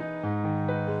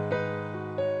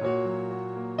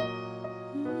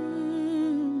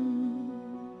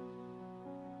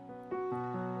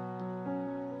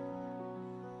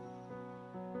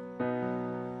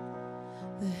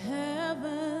 The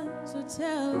heavens are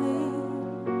telling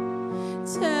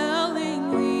the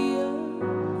earth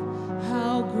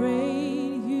how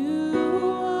great you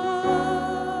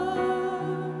are,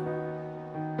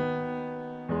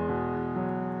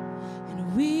 and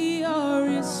we are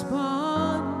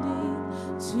responding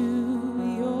to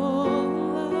your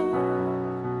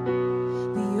love.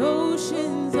 The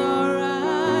oceans are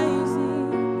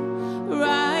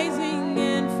rising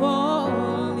and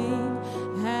falling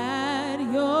at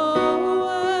your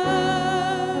word,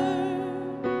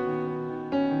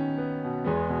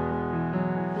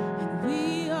 and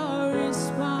we are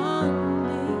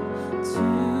responding to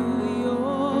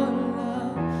your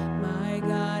love. My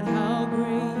God, how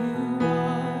great you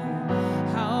are,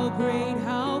 how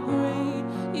great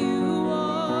you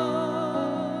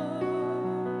are.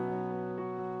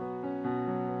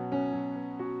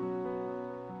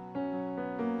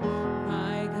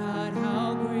 My God,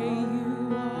 how great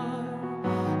you are,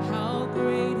 how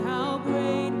great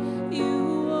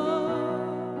you are.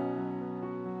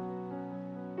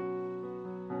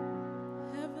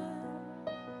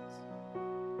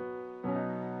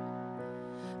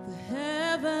 The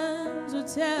heavens are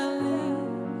telling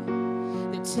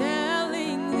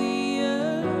the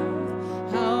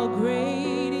earth how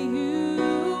great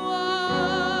you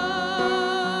are,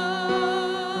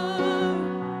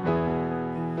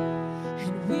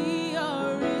 and we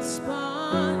are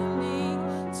responding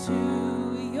to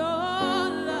your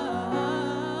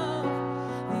love.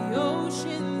 The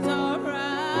oceans are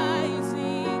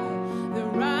they're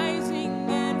rising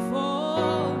and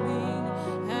falling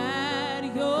at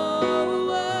your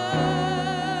word,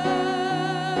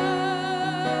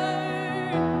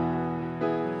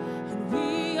 and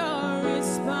we are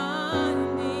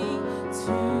responding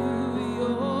to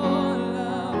your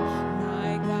love.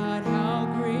 My God, how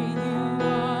great you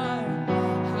are,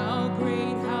 how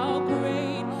great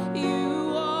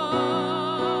you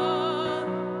are.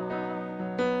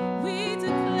 We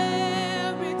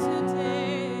declare it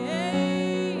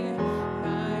today.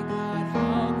 My God,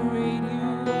 how great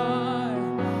you are,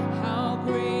 how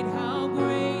great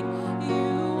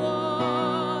you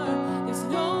are. There's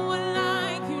no one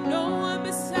like you, no one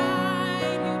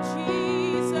beside you,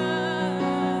 Jesus.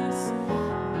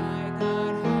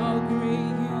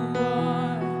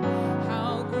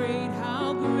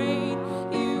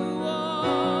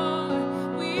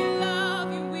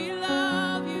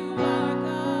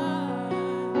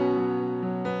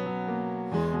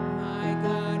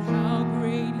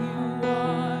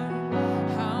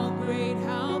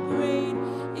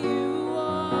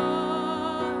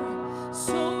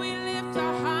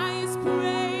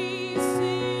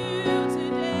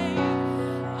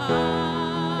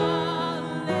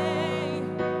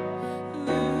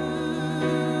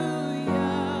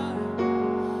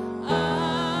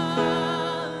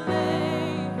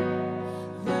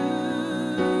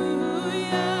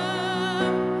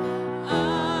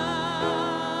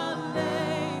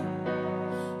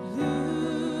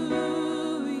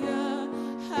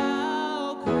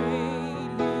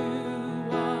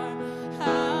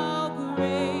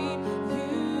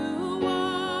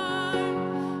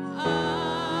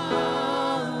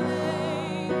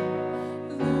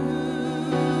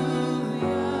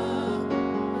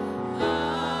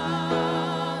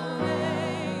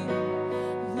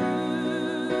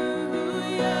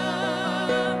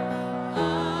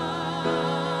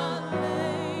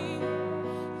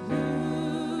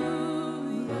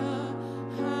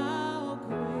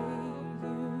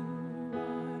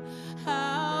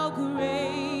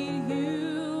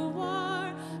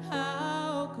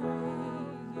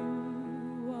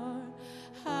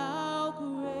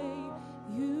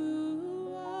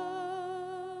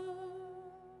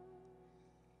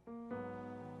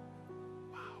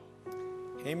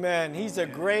 Amen. He's a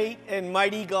great and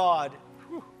mighty God.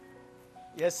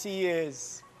 Yes, he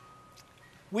is.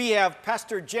 We have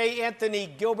Pastor J.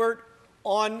 Anthony Gilbert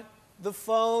on the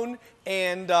phone,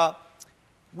 and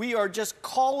we are just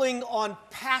calling on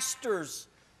pastors,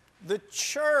 the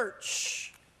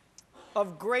church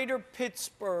of Greater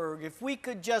Pittsburgh. If we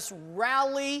could just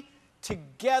rally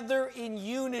together in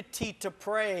unity to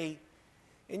pray.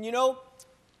 And you know,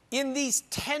 in these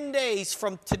 10 days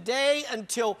from today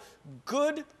until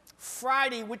Good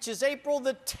Friday, which is April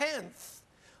the 10th,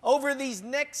 over these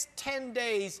next 10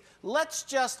 days, let's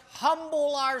just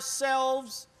humble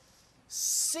ourselves,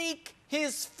 seek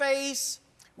his face,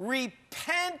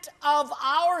 repent of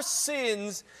our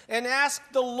sins, and ask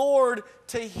the Lord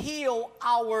to heal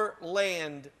our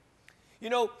land. You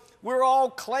know, we're all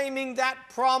claiming that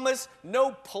promise.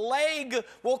 No plague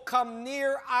will come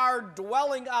near our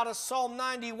dwelling out of Psalm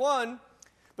 91.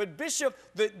 But Bishop,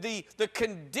 the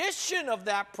condition of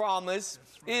that promise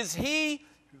is he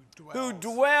who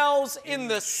dwells in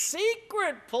the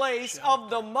secret place of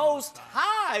the Most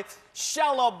High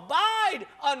shall abide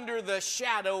under the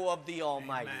shadow of the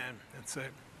Almighty. Amen. That's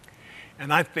it.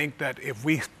 And I think that if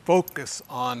we focus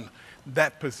on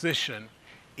that position,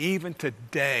 even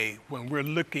today, when we're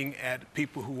looking at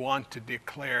people who want to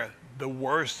declare the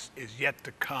worst is yet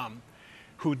to come,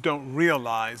 who don't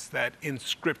realize that in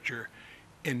Scripture,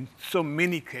 in so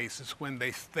many cases, when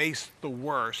they faced the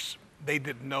worst, they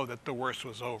didn't know that the worst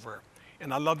was over.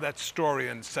 And I love that story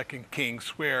in 2 Kings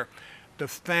where the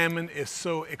famine is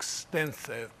so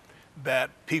extensive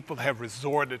that people have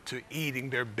resorted to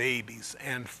eating their babies,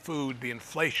 and food, the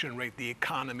inflation rate, the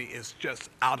economy is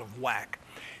just out of whack.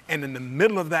 And in the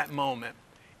middle of that moment,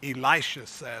 Elisha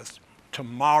says,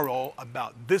 tomorrow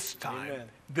about this time, Amen,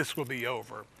 this will be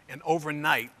over. And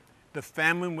overnight, the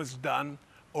famine was done.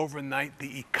 Overnight,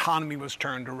 the economy was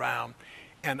turned around.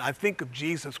 And I think of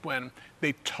Jesus when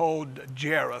they told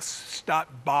Jairus, stop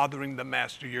bothering the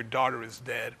master, your daughter is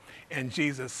dead. And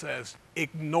Jesus says,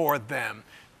 ignore them.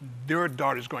 Your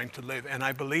daughter is going to live. And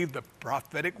I believe the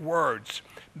prophetic words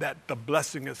that the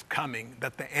blessing is coming,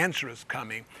 that the answer is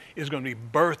coming, is going to be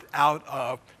birthed out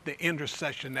of the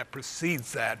intercession that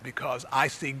precedes that, because I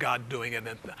see God doing it.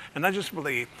 And I just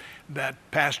believe that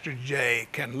Pastor Jay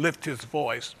can lift his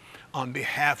voice on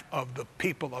behalf of the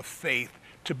people of faith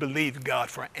to believe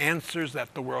God for answers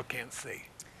that the world can't see.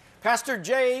 Pastor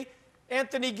J.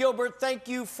 Anthony Gilbert, thank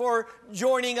you for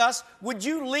joining us. Would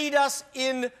you lead us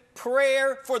in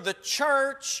prayer for the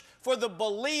church, for the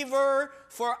believer,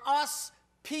 for us,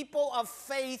 people of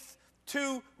faith,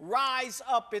 to rise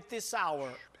up at this hour?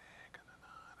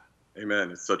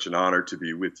 Amen. It's such an honor to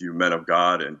be with you, men of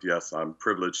God. And yes, I'm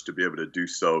privileged to be able to do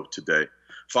so today.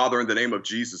 Father, in the name of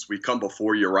Jesus, we come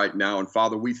before you right now. And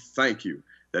Father, we thank you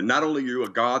that not only are you a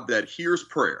God that hears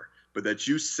prayer, but that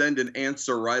you send an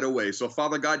answer right away. So,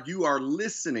 Father God, you are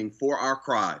listening for our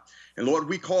cry. And Lord,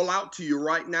 we call out to you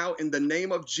right now in the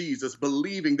name of Jesus,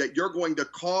 believing that you're going to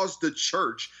cause the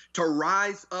church to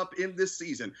rise up in this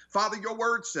season. Father, your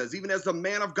word says, even as the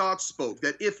man of God spoke,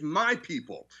 that if my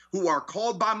people who are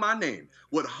called by my name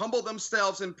would humble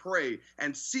themselves and pray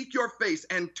and seek your face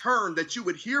and turn, that you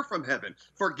would hear from heaven,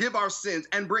 forgive our sins,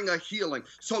 and bring a healing.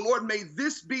 So, Lord, may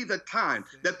this be the time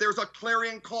that there's a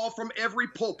clarion call from every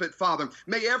pulpit, Father.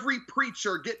 May every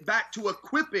preacher get back to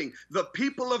equipping the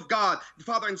people of God,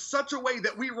 Father, in such a way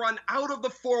that we run out of the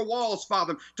four walls,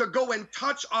 Father, to go and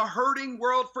touch a hurting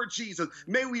world for Jesus.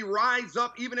 May we rise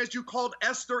up, even as you called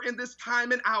Esther in this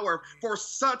time and hour, for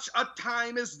such a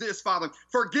time as this, Father.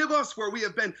 Forgive us where we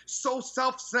have been so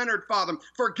self-centered, Father.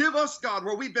 Forgive us, God,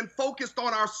 where we've been focused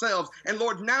on ourselves. And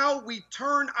Lord, now we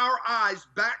turn our eyes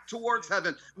back towards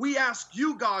heaven. We ask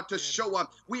you, God, to show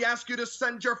up. We ask you to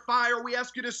send your fire. We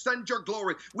ask you to send your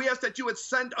glory. We ask that you would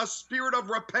send a spirit of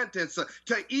repentance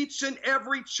to each and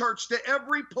every church, to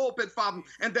every pulpit, Father,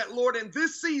 and that, Lord, in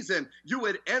this season, you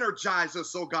would energize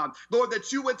us, oh God. Lord,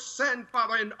 that you would send,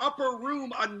 Father, an upper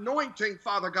room anointing,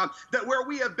 Father God, that where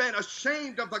we have been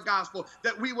ashamed of the gospel,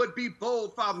 that we would be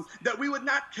bold, Father, that we would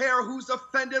not care who's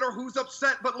offended or who's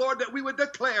upset, but Lord, that we would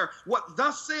declare what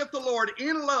thus saith the Lord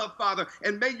in love, Father,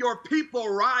 and may your people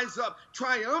rise up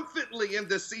triumphantly in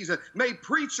this season. May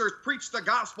preachers preach the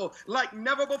gospel like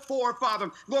never before, Father,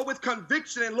 Lord, with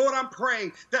conviction. And Lord, I'm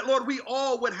praying that, Lord, we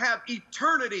all would have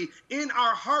eternity in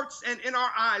our hearts and in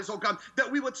our eyes, oh God,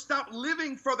 that we would stop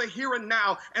living for the here and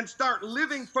now and start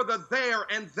living for the there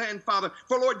and then, Father.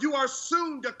 For Lord, you are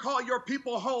soon to call your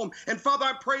people home. And Father,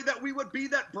 I pray that we would be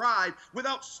that bride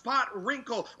without spot,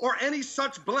 wrinkle, or any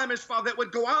such blemish, Father, that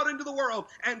would go out into the world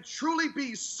and truly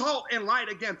be salt and light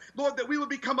again. Lord, that we would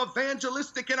become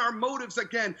evangelistic in our motives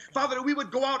again. Father, that we would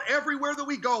go out everywhere that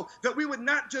we go, that we would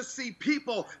not just see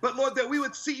people, but Lord, that we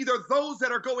would see either those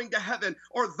that are going to heaven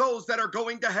or those that are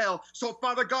going to hell. So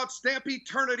Father God, stamp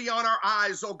eternity on our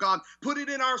eyes, oh God. Put it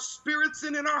in our spirits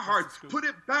and in our hearts. Put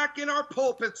it back in our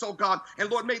pulpits, oh God.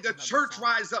 And Lord, may the church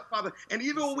rise up, Father. And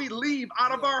even when we leave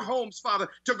out of our homes, Father,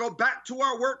 to go back to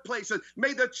our workplaces,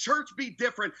 may the church be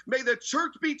different. May the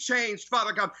church be changed,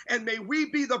 Father God. And may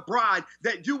we be the bride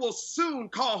that you will soon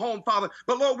call home, Father.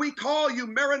 But Lord, we call you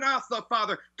Maranatha,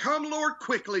 Father. Come, Lord,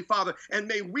 quickly, Father. And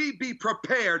may we be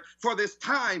prepared for this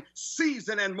time,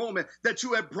 season, and moment that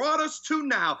you have brought us to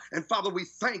now. And Father, we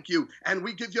thank you and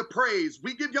we give you praise.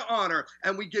 We give you honor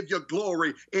and we give you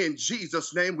glory. In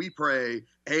Jesus' name we pray.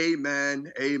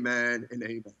 Amen, amen, and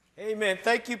amen. Amen.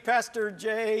 Thank you, Pastor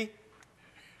Jay.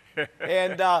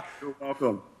 And You're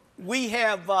welcome. we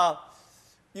have,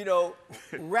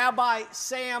 Rabbi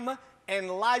Sam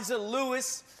and Liza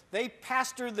Lewis. They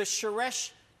pastor the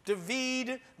Sheresh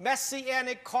David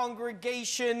Messianic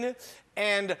Congregation.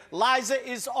 And Liza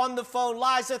is on the phone.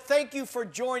 Liza, thank you for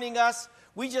joining us.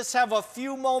 We just have a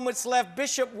few moments left.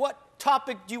 Bishop, what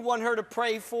topic do you want her to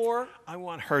pray for? I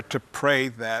want her to pray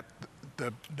that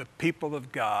the people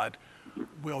of God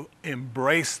will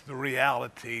embrace the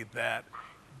reality that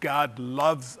God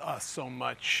loves us so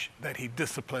much that he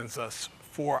disciplines us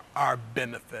for our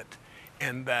benefit,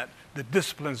 and that the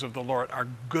disciplines of the Lord are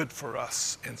good for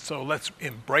us. And so let's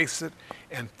embrace it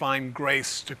and find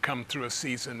grace to come through a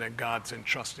season that God's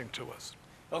entrusting to us.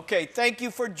 Okay, thank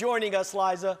you for joining us,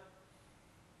 Liza.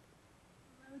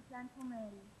 Hello, gentlemen.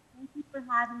 Thank you for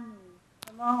having me.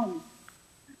 Shalom.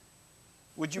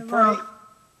 Would you Shalom. pray?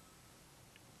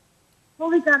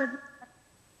 Holy God,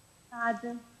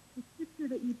 the scripture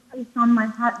that you placed on my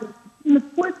heart is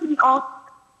before to me also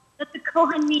that the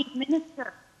Kohanim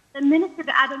minister, the minister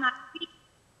to Adonai,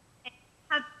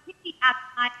 have pity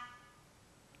Adonai.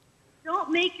 Don't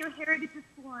make your heritage a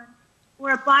scorn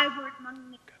or a byword among the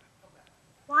nations.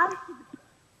 Why should the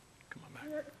Come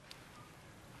on back.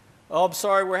 Oh, I'm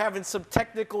sorry, we're having some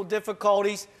technical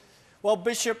difficulties. Well,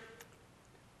 Bishop,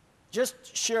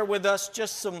 just share with us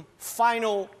just some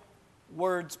final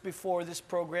words before this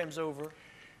program's over.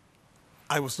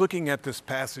 I was looking at this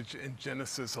passage in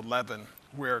Genesis 11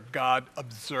 where God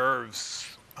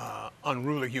observes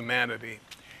unruly humanity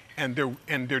and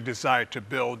their desire to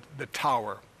build the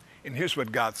tower. And here's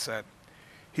what God said.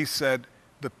 He said,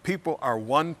 the people are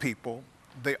one people.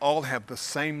 They all have the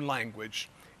same language.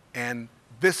 And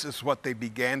this is what they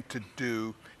began to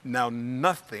do. Now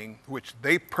nothing which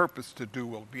they purpose to do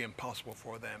will be impossible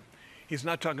for them. He's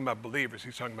not talking about believers.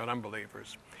 He's talking about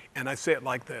unbelievers. And I say it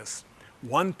like this.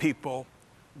 One people,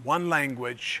 one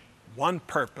language, one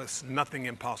purpose, nothing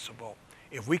impossible.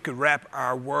 If we could wrap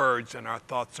our words and our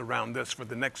thoughts around this for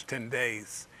the next 10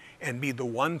 days and be the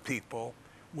one people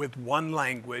with one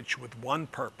language, with one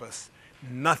purpose,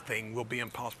 nothing will be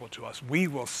impossible to us. We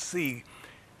will see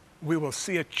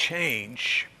a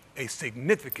change, a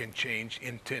significant change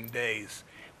in 10 days.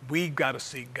 We've got to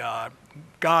see God.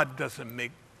 God doesn't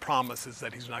make promises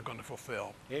that he's not going to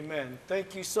fulfill. Amen.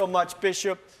 Thank you so much,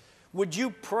 Bishop. Would you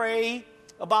pray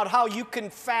about how you can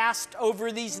fast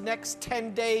over these next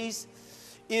 10 days?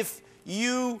 If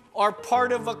you are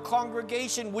part of a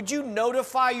congregation, would you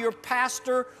notify your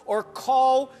pastor or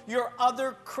call your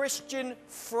other Christian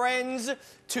friends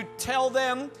to tell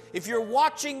them? If you're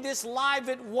watching this live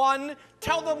at 1,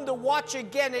 tell them to watch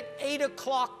again at 8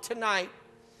 o'clock tonight.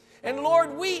 And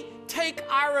Lord, we take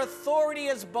our authority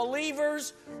as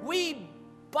believers. We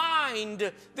bind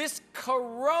this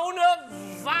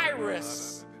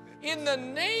coronavirus in the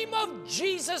name of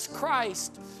Jesus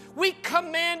Christ. We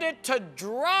command it to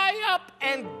dry up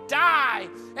and die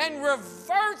and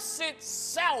reverse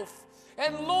itself.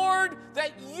 And Lord,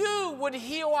 that you would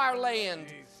heal our land.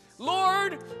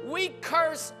 Lord, we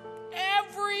curse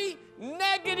every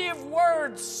negative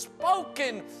word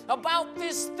spoken about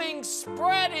this thing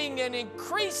spreading and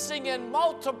increasing and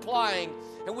multiplying.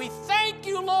 And we thank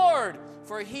you, Lord,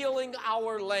 for healing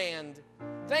our land.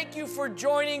 Thank you for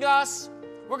joining us.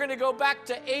 We're going to go back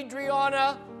to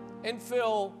Adriana and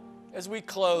Phil as we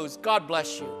close. God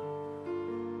bless you.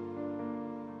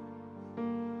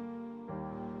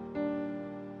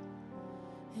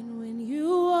 And when you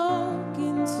walk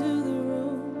into the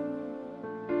room,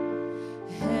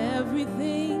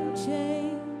 everything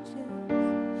changes.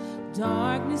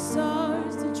 Darkness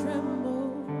starts to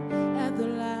tremble at the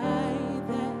light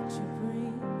that you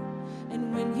bring.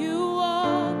 And when you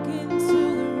walk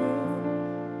into the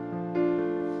room,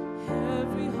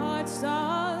 every heart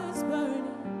starts burning,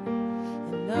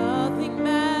 and nothing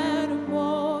matters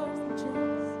more than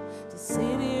just to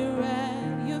sit here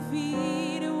at your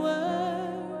feet and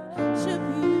worship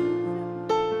you.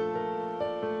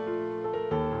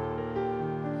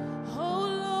 Oh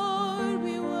Lord,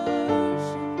 we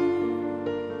worship you.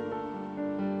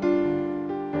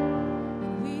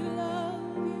 We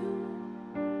love you.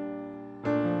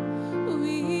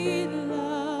 We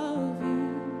love you.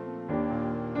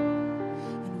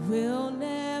 And we'll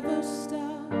never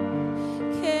stop.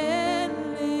 Can't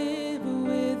live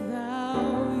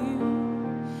without you.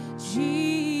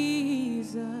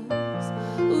 Jesus,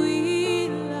 we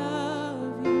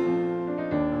love you.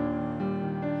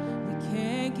 We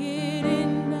can't get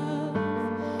enough.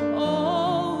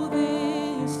 Oh,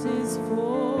 this is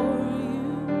for you,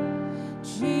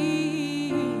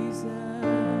 Jesus.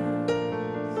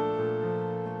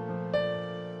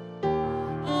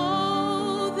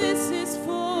 Oh, this is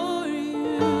for you,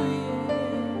 yeah.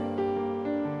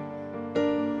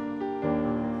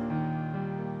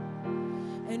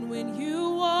 And when you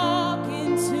walk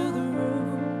into the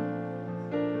room,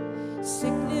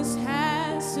 sickness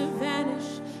has to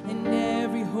vanish, and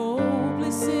every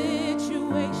hopeless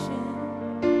situation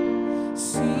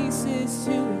ceases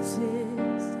to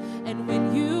exist. And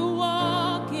when you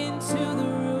walk into the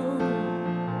room,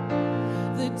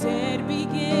 the dead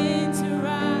begin to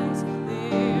rise.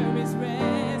 There is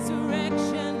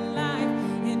resurrection life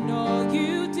in all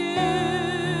you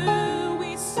do.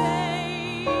 We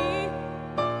say,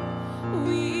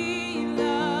 we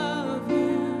love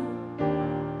you,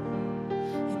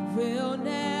 and we'll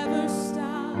never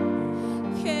stop.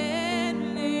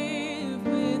 Can't live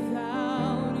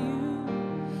without you,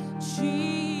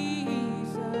 Jesus.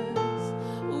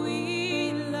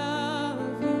 We love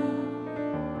you.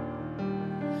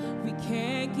 We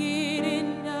can't give